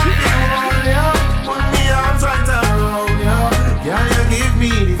bumble. Put me arms right around you. Girl, you give me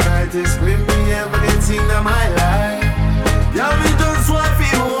the tightest grip me ever get seen in my life. Girl, me just want to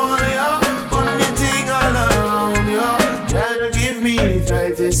hold you. Put me thing all around you. Girl, you give me the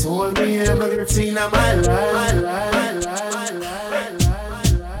tightest hold me ever get seen in my life.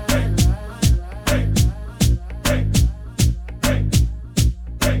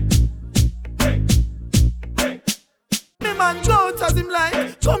 As him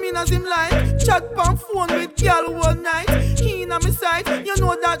like, come in as him like. Chat pan phone with girl one night. He in a me sight, you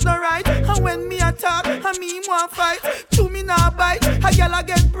know that's not right. And when me attack, and me want fight. To me now bite, a girl I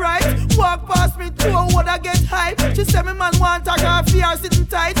get bright. Walk past me to a wood I get hype. She say me man want a girl fear sitting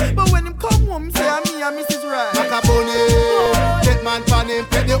tight. But when him come home, say me and Mrs. Right. Macaboni, dead man pan him,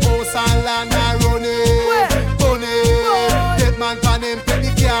 pet the house and land and run it. Bunny, dead man pan him, pet the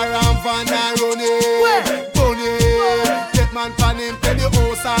car and van and run it. Bunny, man pan him, pay the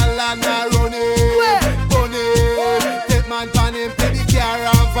house and land and run it. Bunny, take man pan him, pay the car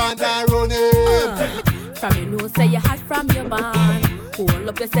and van and run it. From you know say you hot from your band. Hold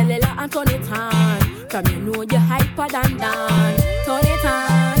up your cellular and turn it on. From you know you hyper than Dan. Turn it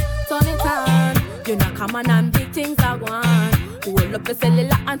on, turn it on. You know come on and big things I want. Hold up your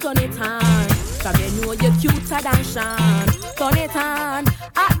cellular and turn it on. From you know you're cuter than Sean. Turn it on.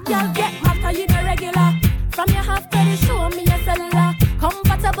 Hot girl get hotter, you know regular. From your half to show me your cellular.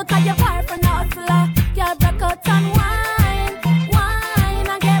 Comfortable cause your boyfriend a hustler. Girl break out and wine, wine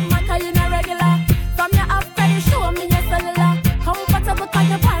and get mad cause you not regular. From your half to show me your cellular. Comfortable cause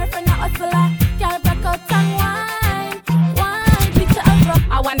your boyfriend a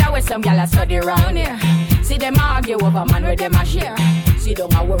some gyal a study round here. See them argue over man where them a share. See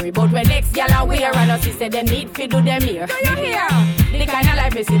don't a worry about when next gyal a wear. And us say them need fi do them here. Do you hear? The kind of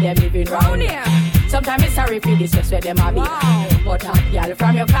life we see them living round here. Sometimes it's sorry for this just where them a be. But hot gyal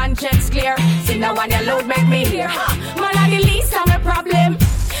from your conscience clear. See now when your load make me hear. Man a the least of my problem.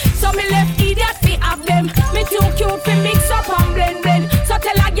 So me left idiot fi have them. Me too cute fi mix up and blend. So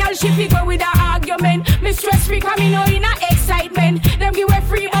tell a girl she fi go with her argument. Me stress free cause me know in a excitement. Them give away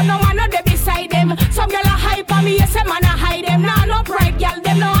free but no man no dey beside them. Some girl a hype on me, yes a man a hide them. Nah no pride girl,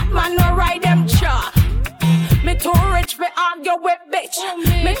 them no hot man no ride them. Cha. Me too rich fi argue with bitch.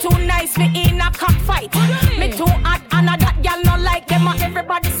 Me too nice fi in a cockfight. Me too hot and a that girl no like them.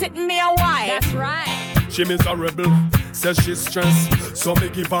 Everybody sitting me a while. That's right. She miserable, says she's stressed. So me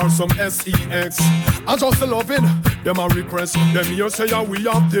give her some sex. I just loving them a request. Them here say we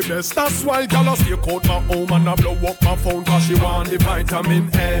have the best. That's why gyal stay out my home and I blow up my phone cause she want the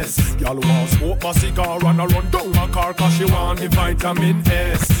vitamin S. Gyal want smoke my cigar and I run down my car cause she want the vitamin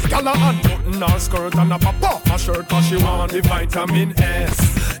S. Gyal a unbutton her skirt and I pop off my shirt cause she want the vitamin S.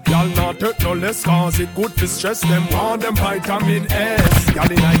 Gyal not take no less cause it good to stress them want them vitamin S. Gyal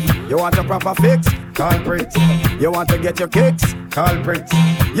in you want a proper fix? Culprit. You want to get your kicks? Culprit.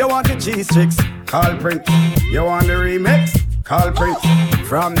 You want the cheese tricks? Culprit. You want the remix? Culprit.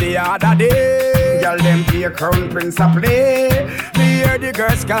 From the other day, y'all them play Crown Prince a play. Me hear the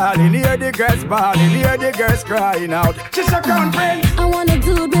girls calling, hear the girls bawling, hear the girls crying out. She's a Crown Prince. I want a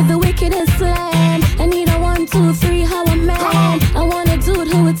dude with the wickedest slam. I need a 1, 2, 3, how a man. I want a dude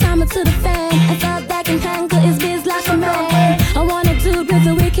who would time it to the fan. I thought that can tangle his biz like a man. I want a dude with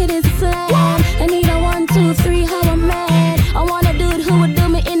the wickedest slam. I need a 1, 2, 3, how a man. I want a dude who would do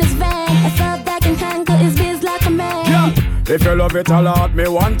me in his van. I thought that can tangle his biz like a man. Yeah. If you love it, allot me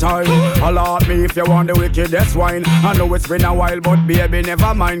one time. Allot me if you want the wickedest wine. I know it's been a while, but baby,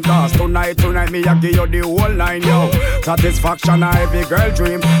 never mind. Cause tonight me I give you the whole line, yo. Satisfaction, a every girl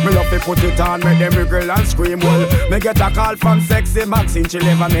dream. Me love to put it on, make them wriggle and scream. Well, me get a call from Sexy Maxine. She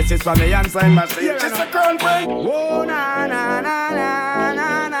leave a message from me and sign my seat. She's a girl break. Oh, na, na, na, na,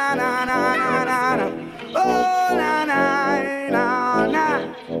 na, na, na, na, na, na. Oh, na, na, na,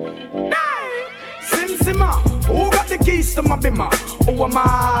 na. Sim, Sima. Who got the keys to my bimmer? Who am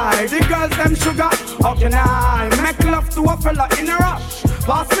I? The girls them sugar. How can I make love to a fella in a rush?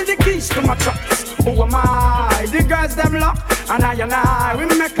 Pass me the keys to my trucks. Who am I? The girls them lock. And I, we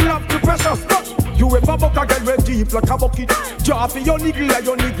make love to precious. You ever buck a girl with deep like a bucket? Draw for your niggle like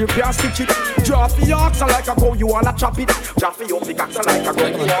your niggle can't stitch it. Draw for your oxen like a go, you wanna chop it. Draw for your pickaxe like a go,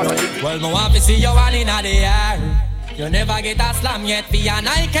 you wanna dig it. Well, me want to see you all in the air. You never get a slam yet for your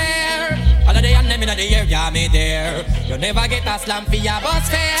I care. All of the and them in the air, yeah me there. You never get a slam for your bus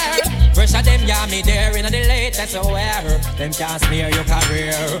fare. Pressure them, yeah me there. In the latest aware. Them can't smear your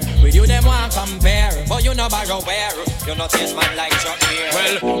career. With you them want compare. But you know borrow where. You not chase man like Chuck here.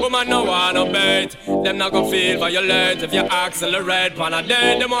 Well, woman no wanna bait. Them not gon' feel violate. If you accelerate, pan a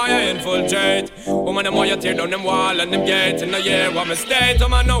day, them why you infiltrate. Woman them why you tear down them wall and them gate. In the year what mistake,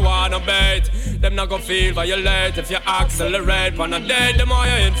 woman no wanna bait. Them not gon' feel violate. If you accelerate, pan a day, them why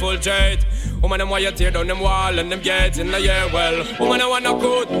you infiltrate. Woman them why you tear down them wall and them gates in the year. Well, woman I wanna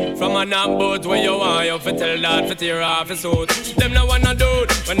good from a numb boat where you want you fi tell that fi tear off his suit. Them no wanna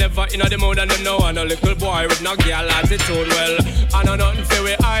dude whenever in the mood and them no want a little boy with no girl attitude. Well, I know nothing fi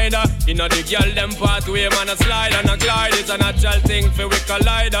we either. You know the girl them pathway man a slide and a glide. It's a natural thing fi we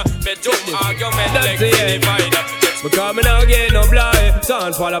collide. Bet you argument like the divider. Because me now get no blind.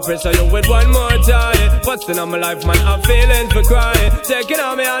 Sound for the pressure you with one more time. Busting on my life man I'm feeling for crying. Taking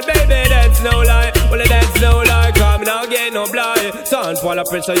on me out baby that's no lie. Well that's no lie. Cause me now get no blind. Sound for the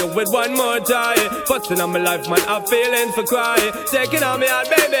pressure you with one more time. Busting on my life man I'm feeling for crying. Taking on me out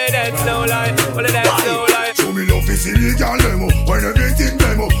baby that's no lie. Well that's no lie. Show me love is illegal demo. When everything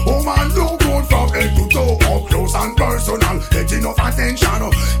demo. Oh man do good from head to toe. Up close and personal. Get enough attention.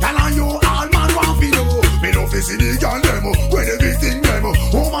 Tell on you all man want to know. Me love is illegal demo. When everything demo.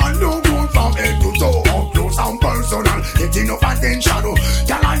 Oh man do good from head to toe. Up close and personal. Get enough attention.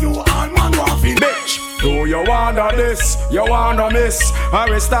 Tell on you all man want to know. Bitch, do you wanna this? You wanna miss? I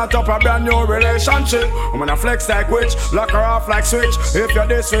will start up a brand new relationship. I'm gonna flex like witch, lock her off like switch. If you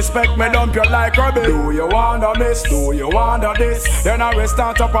disrespect me, dump you like rubbish. Do you wanna miss? Do you wanna this? Then I will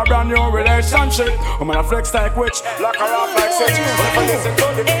start up a brand new relationship. I'm gonna flex like witch, lock her off like switch. If you listen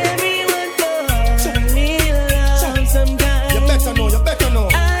to me, everyone falls a little love sometimes. You better know, you better know.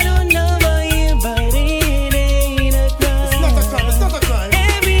 I don't know about you, but it ain't a crime. It's not a crime, it's not a crime.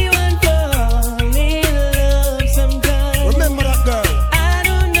 Everyone falls a little love sometimes. Remember that girl. I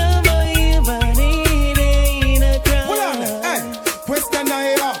don't know about you, but it ain't a crime. Hold on, hey, question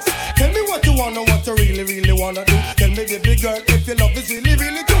I ask.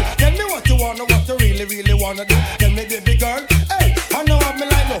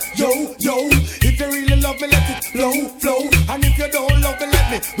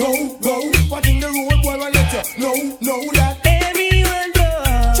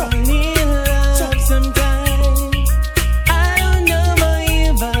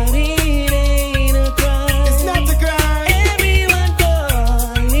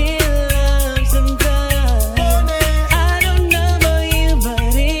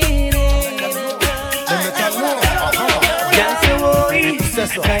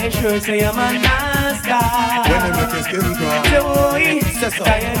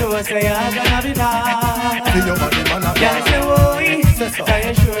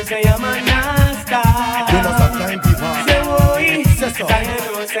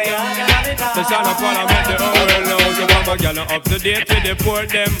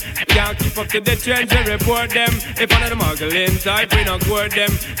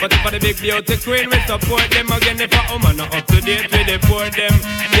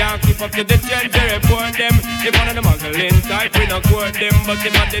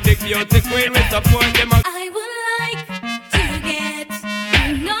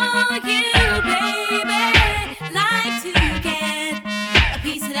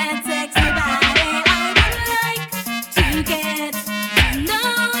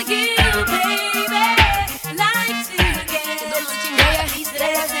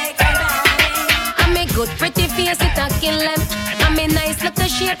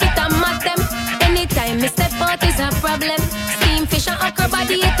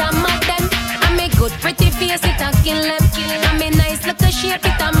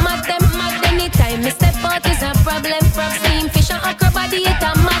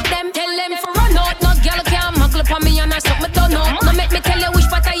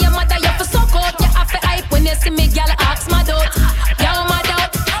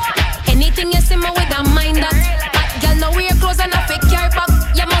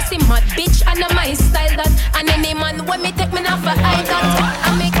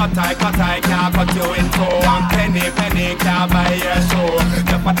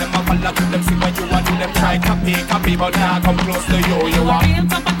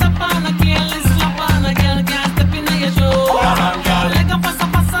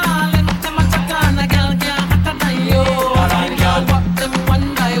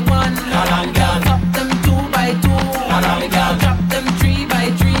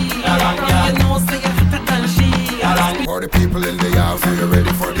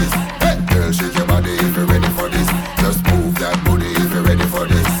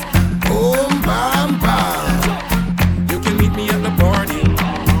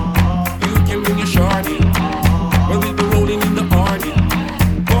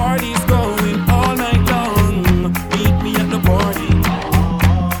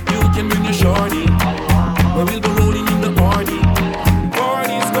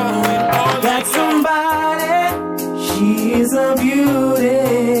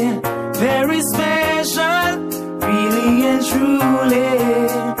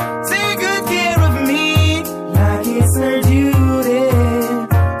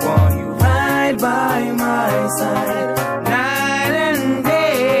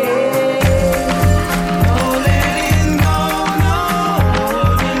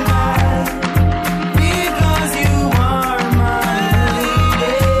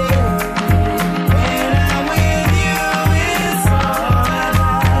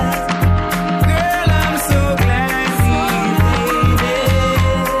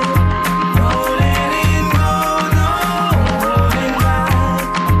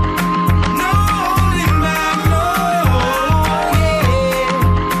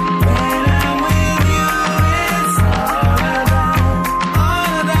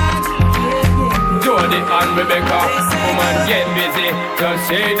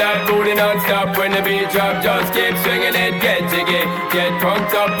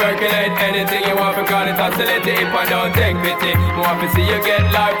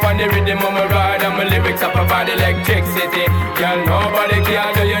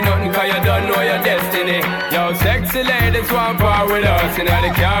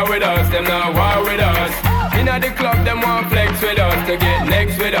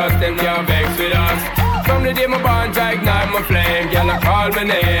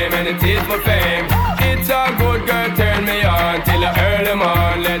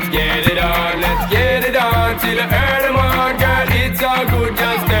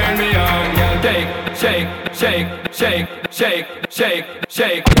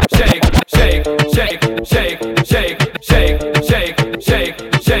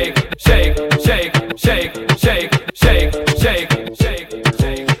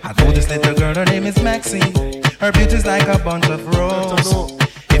 a bunch of roses.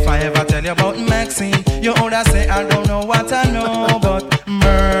 If I ever tell you about Maxine, you older say I don't know what I know, but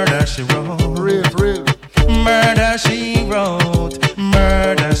murder she wrote. Real. Murder she wrote.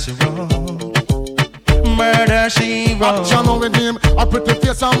 Murder she wrote. Murder she wrote. Action with him, a pretty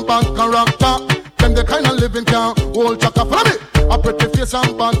face and bad character. Them the kind of living can hold chaka. Follow me. A pretty face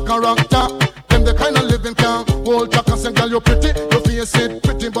and bad character. Them the kind of living can hold chaka. Say girl you pretty, your face it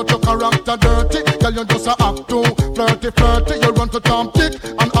pretty, but your character dirty. Girl you just a act too flirty. You run to Tom Dick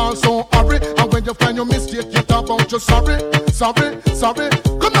and also hurry. And when you find your mistake, you talk about you sorry. Come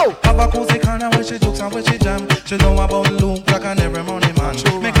now. Have a cozy corner where she jokes and where she jam. She know about Luke like an every money man.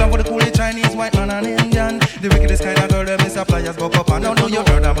 Make love with the coolie Chinese, white man and Indian. The wickedest kind of girl that Mr. Flyers buck up. And now do you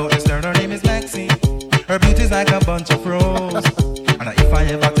heard about this girl? Her name is Maxine. Her beauty's like a bunch of roses. And if I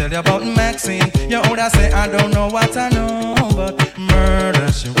ever tell you about Maxine, you older say I don't know what I know, but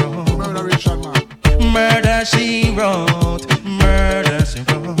murder she wrote. Murder she wrote. Murder she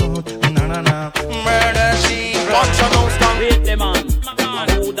wrote. Na. Murder she wrote. Wait the man,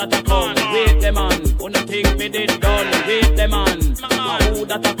 who that a come? Wait the man, who no think me did done? Wait the man, who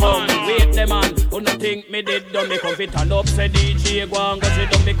that a come? Wait the man, who no think me did done? Me come fit turn up, say DJ go and go sit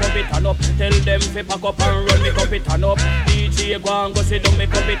down. Me come fit turn up, tell them fi pack up and run. Me come fit turn up, DJ go and go sit down. Me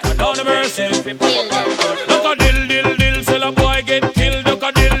come fit turn up, tell them fi pack up and run. Look a dill, sell a boy get killed. Look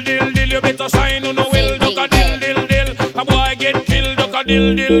a dill, you better sign on the will. Look a dill, a boy get killed. Look a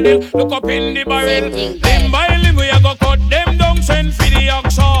dill, look up in the barrel. Limb by limb we a go cut them down, send for the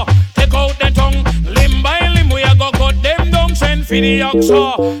oxa. Take out the tongue, limb by limb we a go cut them down, send for the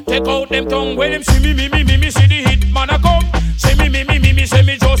oxa. Take out them tongue, when them see me, see the hit man a come. See me, say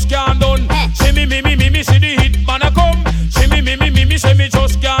me just can't done. See me, see the hit man a come. See me, say me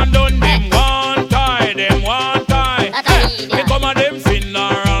just can't done. Them one tie. Me come a them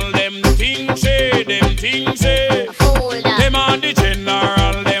funeral, them things say. Them a the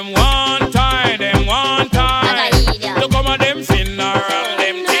general, them one tie. Look come a them funeral,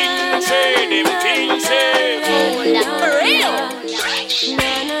 them things say. For real.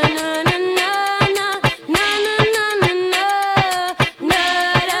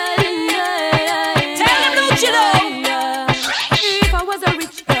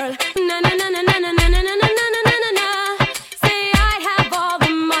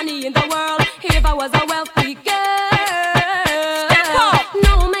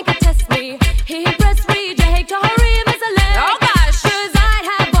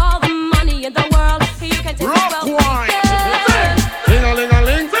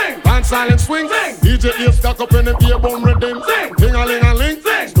 Silent swing, DJ ears stuck up in the ear bone rhythm. Ding-a-ling-a-ling,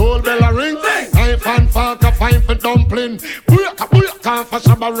 gold bell a ring. Knife and fork a fine for dumpling. Booyaka for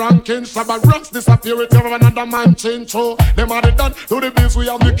Shabba ranking. Shabba rocks disappear with another man change. So them are the done to the biz, we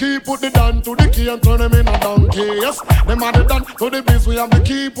have the key. Put the down to the key and turn them in a donkey. Yes, them are the done to the biz, we have the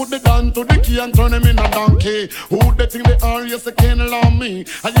key. Put the down to the key and turn them in a donkey. Who they think they are? Yes, they can't allow me.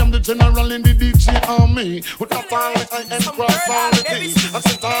 I am the general in the DJ army. Who the fall I am cross all the things. I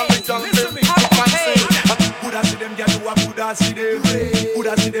sit all the young men. Coulda see them, gyal, who coulda see them.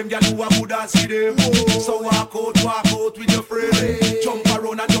 Coulda see them, gyal, who coulda see them. So walk out with your friend. Jump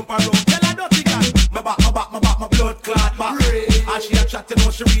around, gyal a dirty girl. My back, my blood clot back. And she a chat, you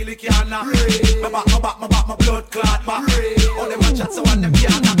know she really can't knock. My back, my blood clot back. All them a chat, so one them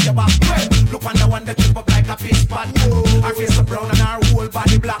can't knock your back. Look on the one that trip up like a fish pot. Her face so brown and her whole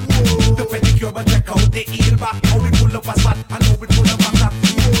body black. The pedicure but check out the heel back. How we pull up a spot and how we pull up a clock.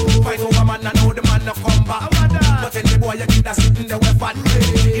 Fight over man and know the man no come back. But any boy you get that sitting there with fat.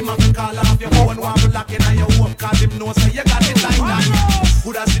 Him have to call off your phone while we lock in on your home. Cause him know say you got it like that.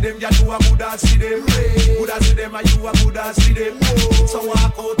 Coulda see them, you do a coulda see them. Coulda see them and you a coulda see them. So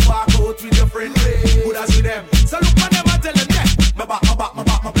walk out with your friend. Coulda see them. So look on them and tell them yeah. My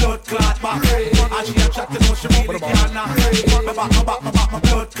blood clot back. And she a chat to know she really can't knock. My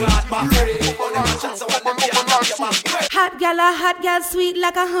blood clot back. All them a chat so what them can't knock your back. Hot gal, sweet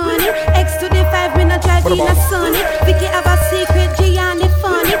like a honey. X to the 5, me no drive in a sunny. Vicky have a secret, Gianni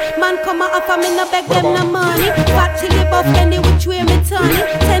funny. Man come a offer me no beg them no money. Fat till you buff any which way me turn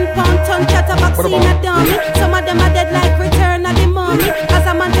it. 10 pound ton chatterbox in a dummy. Some of them are dead like return of the money. As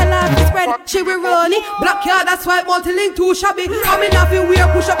a man tell her to spread, she will run it. Black yard, that's why multi-link too shabby. I'm in a wear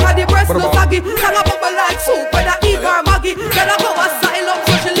push up at the breast no saggy. Hang a bubble like soup, whether Eve or Maggie. Then I go asylum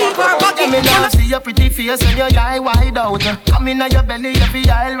so she leave her baggy. Come in and see your pretty face and your eye wide out. Come in your belly, every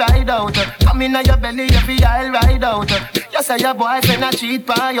eye ride out. Come in your belly, every eye ride out. You say your boyfriend a cheat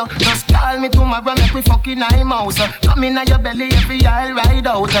by you. Just call me tomorrow, make we fucking eye mouse. Come in your belly, every eye ride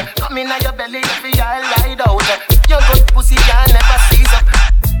out. Come in your belly, every eye ride out. Your good pussy can never seize up.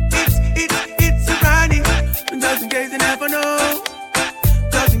 It's a Ronnie. Just in case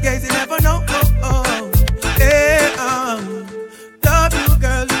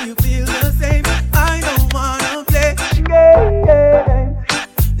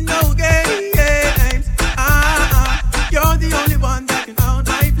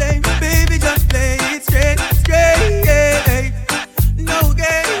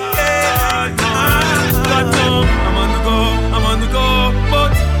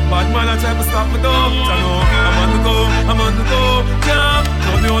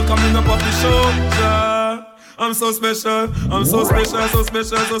I'm so special, so special, so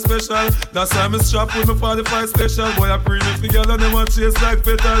special, so special. That's why I'm strapped with my 45 special. Boy, I bring it together, them want chase like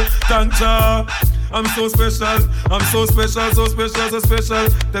petal. Thank ya. I'm so special, so special, so special, so special.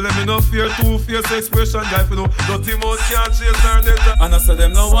 Tell them me no fear, two-face expression. Guy, you know, dirty mouth can't chase their data. And I say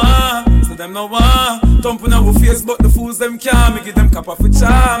them no one, thumping our face, but the fools them can't. Me give them cap off a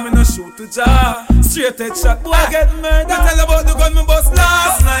charm, me no shoot to jar. Straight head shot, boy get murdered. Me tell about the gun me bust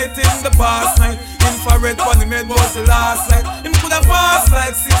last night in the past night. Infrared funny made was the last night. Him coulda fast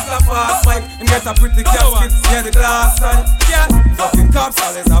like sister fast Mike. Him get a pretty casket, yeah the glass side. Yeah, fucking cops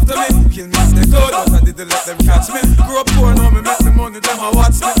always after me. Kill me if they could, but I didn't let them catch me. Grew up poor, now me make the money, them a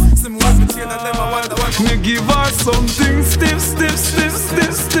watch me. See me with me chain and them a wonder what. Me give her something stiff.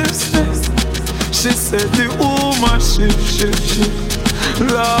 She said the woman shit.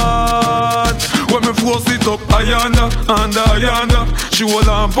 Lord, when me force it up, ayanda, she hold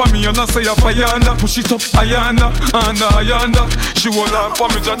on for me and I say ayanda. Push it up, ayanda. She hold on for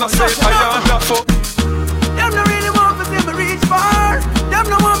me and I say ayanda. So them no really want to see me reach far. Them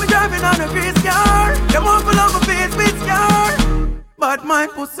no want me driving on a grease car. Them want to love my face with scar. But my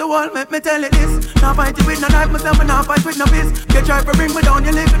pussy wall make me tell you this. Now fight it with no knife, myself and now fight with no fist. You try to bring me down,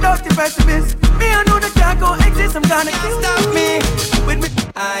 you live without the pessimist. Me I know that can't go exist, I'm gonna stop me with me.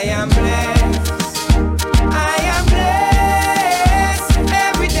 I am blessed. I am blessed.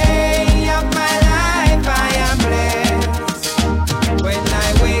 Every day of my life I am blessed. When I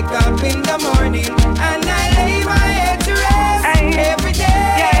wake up in the morning and I lay my head to rest. Every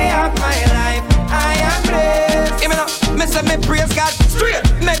day of my life I am blessed. Even though me say me praise God straight,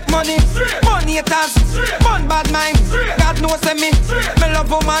 make money, money haters, fun bad mind. God knows me love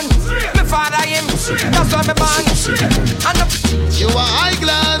woman, me father him, that's why me born. You are high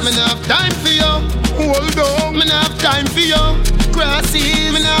class, me not have time for you. Hold on, me not have time for you. Crosses,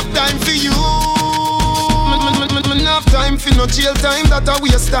 me not have time for you. Me not have time for no jail time, that a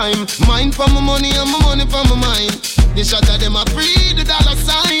waste time. Mine for my money and my money for my mind. The shot of them a free the dollar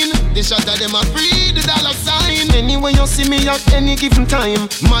sign. The shot of them a free the dollar sign. Anyway you see me at any given time.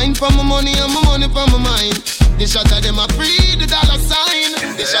 Mine for my money and my money for my mind. The shot of them a free the dollar sign.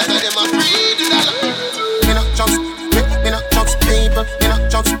 The shot of them a free the dollar. Me not trust people. Me not trust people. Me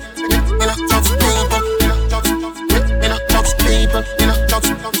not trust people. Me not trust people. Me not trust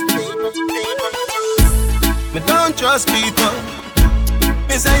people. Me don't trust people.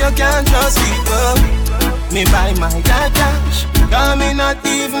 Me say you can't trust people. Me buy my cash, cause me not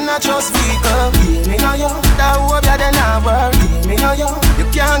even a trust vehicle. Hear me now yo, that hope ya then I work. Hear me now yo, you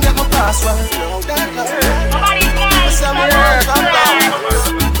can't get my password.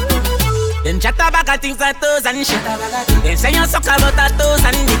 Them chat about a things like toes and shit. Them say you suck about a toes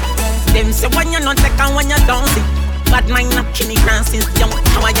and dick. Them say when you not take and when you don't see. Bad mind not kill me grand since young.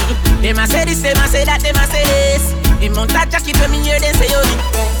 How are you? Them a say this, them a say that, them a say this. Them mount a jacket when me hear them say yo.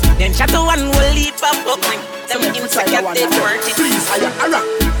 Them chat to one will leap up me. Them insecure they dirty. Please, I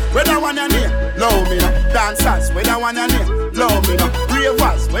whether one and near, love me now. Dancers, whether one and near, love me now.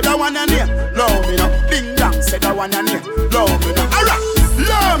 Ravers, whether one and near, love me now. Ding dong, said I one and near, love me now. Alright,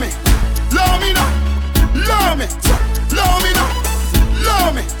 love me now, love me now,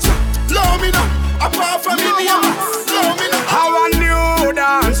 love me now. Apart from me, love me now. How a new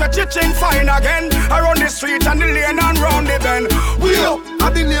dance, a chiching fine again. Around the street and the lane and round the bend. We up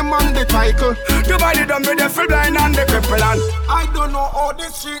at the name and the title. Divided them with the full blind and the cripple and I don't know how the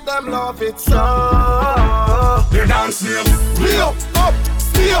street them love it so. The dance name. We up,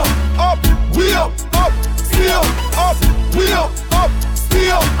 still up. We up, still up. We up,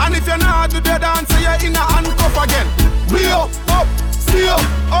 still. And if you're not do the dance, you're in a handcuff again. We up, still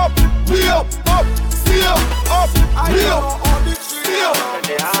up. We up, still up. We up, still.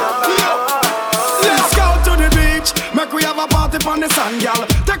 Let's go to the beach. Make we have a party on the sand, y'all.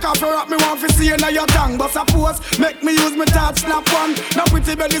 Take off your rap, me want to see you in your tongue. But suppose, make me use my touch, snap one. Now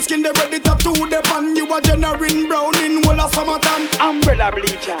pretty belly skin, they ready to do the pan. You a generating brown in whole of summertime. Umbrella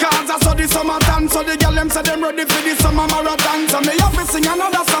bleacher. Cause I saw the summertime, so the girl them say them ready for the summer marathon. So me have to sing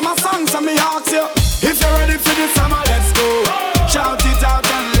another summer song. So me ask you, if you're ready for the summer, let's go. Shout it out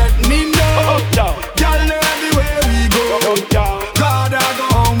and let me know. Girl, know everywhere we go. God, I go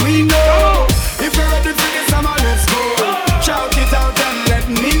home, we know. If you're ready for the summer, let's go. Shout it out and let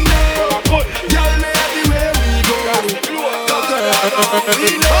me know. Girl, know everywhere we go.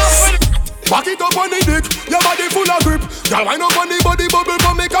 Back it up on the dick, your body full of grip. Girl, wind up on the body bubble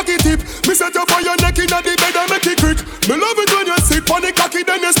from me cocky tip. Me set you for your neck in the bed and make it quick. Me love it when you sit on the cocky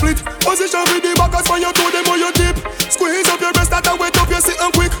then you split. Position with the back as when you toe them on your tip. Squeeze up your breast that and wet up your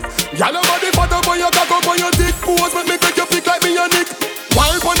sitting quick. Girl, your body fat up on your cock up on your dick. Pose make me take your pick like me and Nick.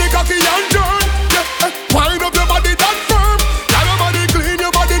 Wind on the cocky and turn, yeah. Wind up your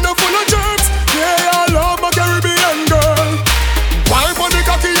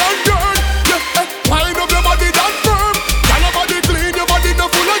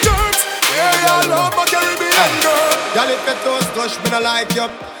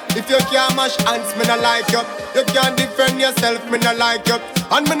like you. If you can't mash hands, me no like you. You can't defend yourself, me no like you.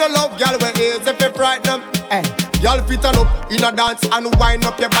 And me no love y'all with ears if you frighten them. Hey, y'all fit on up in a dance and wind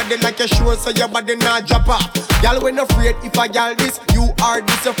up your body like a sure so your body not drop off. Y'all when afraid if I y'all this, you are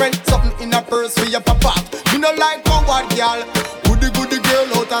this your friend. Something in a purse for your pop off. Me no like coward y'all. Goody girl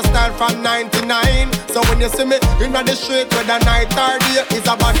out of style from 99. So when you see me in the street whether night or day, it's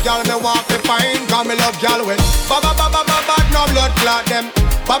a bad girl me walk me fine. Cause me love y'all with ba no blood clot them.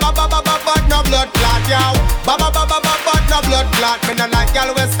 Ba no blood clot yow. Ba no blood clot. Me no like y'all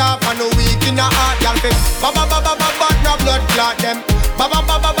with soft and weak in the heart. Y'all fit ba no blood clot them. Ba no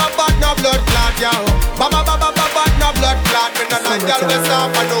blood clot yow. Ba no blood clot. Me no like y'all with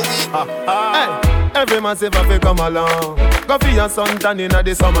soft and weak. Hey. Every man say fi come along. Go for your suntan inna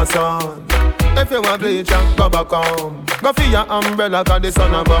the summer sun. If you want bleach, go back home. Go for your umbrella 'cause the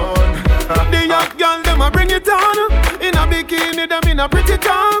sun a burn. The young girl them a bring it on. In a bikini them in a pretty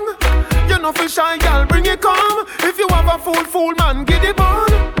tongue. You know fi shy girl bring it come. If you have a fool man get it on.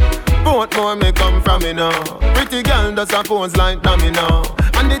 Both more may come from me now. Pretty girl does a pose like dummy now.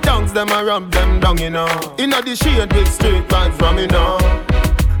 And the tongues them a rub them down you know. Inna the shade with straight vibes from me now.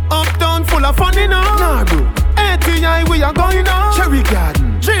 Uptown full of fun, you know. Nah, bro. ATI, we are going on. Cherry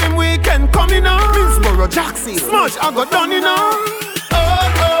Garden. Dream Weekend coming on. Middlesboro, Jackson. Smudge, I got done, you know.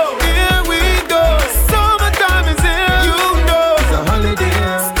 Oh, here we go. Summertime is here. You know. It's a holiday.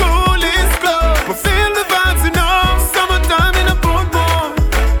 School is closed. We feel the vibes, you know. Summertime in a Portmore.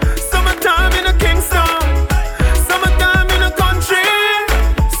 Summertime in a Kingston. Summertime in a country.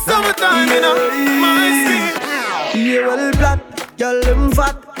 Summertime in a my city. Yeah, well, black. Girl, them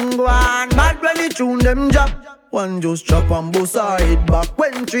fat. Go on, bad when the tune them drop. One just chop and bust her head back.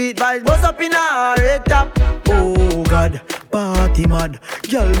 When treat vibes bust up in her head top. Oh God, party mad.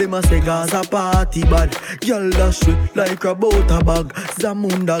 Girl, them a say Gaza party bad. Girl, that shit like a butter bag.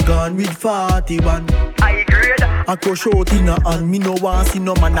 Zamunda gone with 41. I grade. I crush out in a hand. Me no want see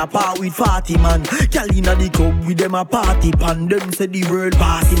no man a part with 40 man. Girl inna the club with them a party pan. Them say the world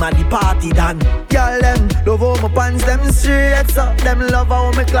pass him a the party done. Girl them love how my pants them straight up. Them love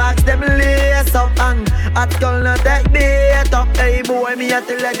how my clocks them lace up. And at girl no take bait up. Hey boy me a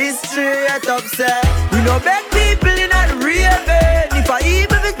tell her this straight up. Say we no beg people inna the raving. If I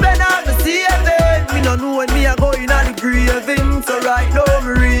even if it's better I'm saving. Me no know when me a go inna the graving. So right now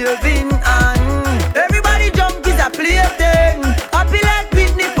me raving and everybody jump is a plaything. Happy like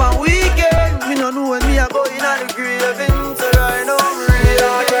picnic on weekend. Me no know when me a go inna the graving. So right now me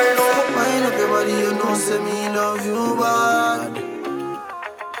raving. Mind up your body, you know say me love you bad.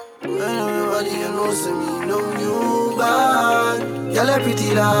 Mind up your body, you know say me love you bad. Y'all are pretty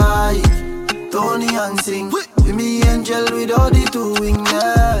like Tony and sing. With me angel with all the two wings,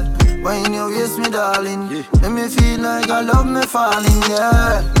 yeah. When you waist me darling, make me feel like I love me falling,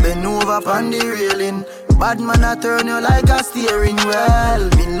 yeah. Bend over upon the railing. Bad man I turn you like a steering wheel.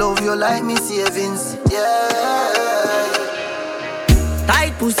 Me love you like me savings, yeah.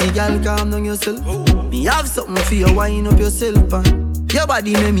 Tight pussy, girl, calm down yourself. Me have something for you, wind up yourself, your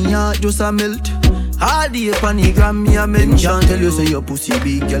body make me heart just a melt. All day upon the gram, me a mention. Tell you say your pussy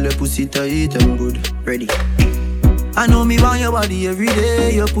big, girl, your pussy tight and good. Ready? I know me want your body every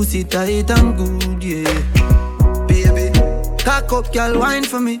day. Your pussy tight and good, yeah. Baby, cock up, girl, wine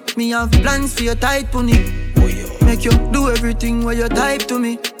for me. Me have plans for your tight pony. Make you do everything while you type to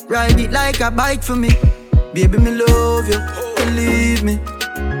me. Ride it like a bike for me. Baby, me love you, believe me.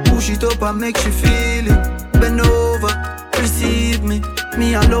 Push it up and make you feel it. Bend over, receive me.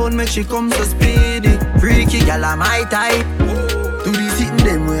 Me alone make she come so speedy. Freaky, girl, I'm my type. Do the sitting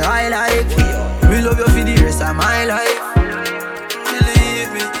them way I like. Me love you for the rest of my life.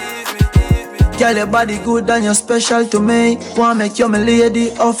 Believe me. Girl, your body good and you're special to me. Wanna make you my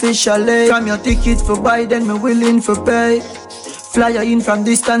lady officially. From your ticket for buy, then me willing for pay. Fly you in from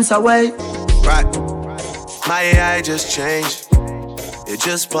distance away. Right, my AI just changed. It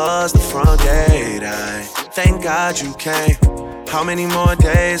just buzzed the front gate. I thank God you came. How many more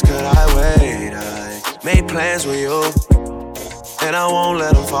days could I wait? I made plans with you, and I won't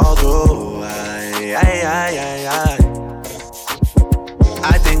let them fall through.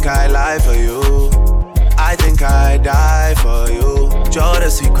 I think I lie for you. I think I die for you.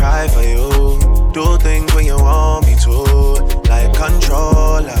 Jodeci cry for you. Do things when you want me to. Like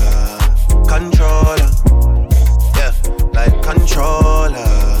controller. Yeah, like controller.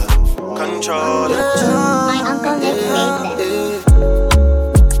 My uncle never made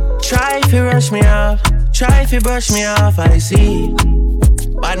Try if you rush me off. Try if you brush me off, I see.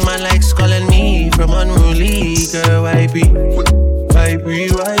 Bad man likes calling me from unruly. Girl, why be?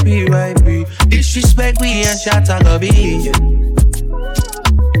 Disrespect we and shot a go be.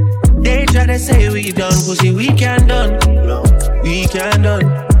 they say we done, pussy, we can done. We can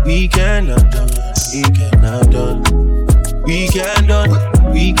done, we cannot done, we cannot done. We can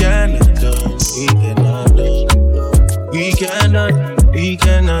done, we cannot done, we cannot done. We can done, we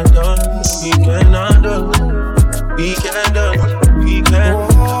cannot done, we cannot done. We can done, we can.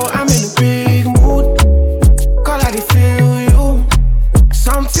 Oh, I'm in a big mood. Call I feel you.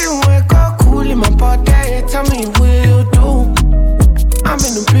 Something wake up cool in my body. Tell me what you do. I'm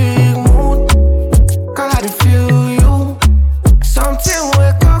in a big mood. Call I feel you. Something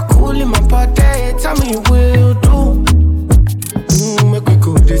wake up cool in my body. Tell me what you do. Make we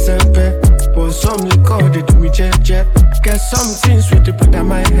go December. Pour some liquor, they do me jet. Get something sweet to put on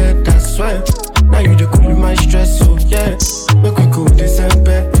my head, I swear. Now you the cool in my stress, so yeah. Make we go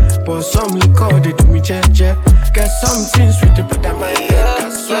December. Pour some liquor, they do me jet. Get something sweet to put on my head, I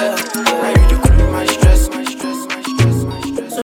swear. Now you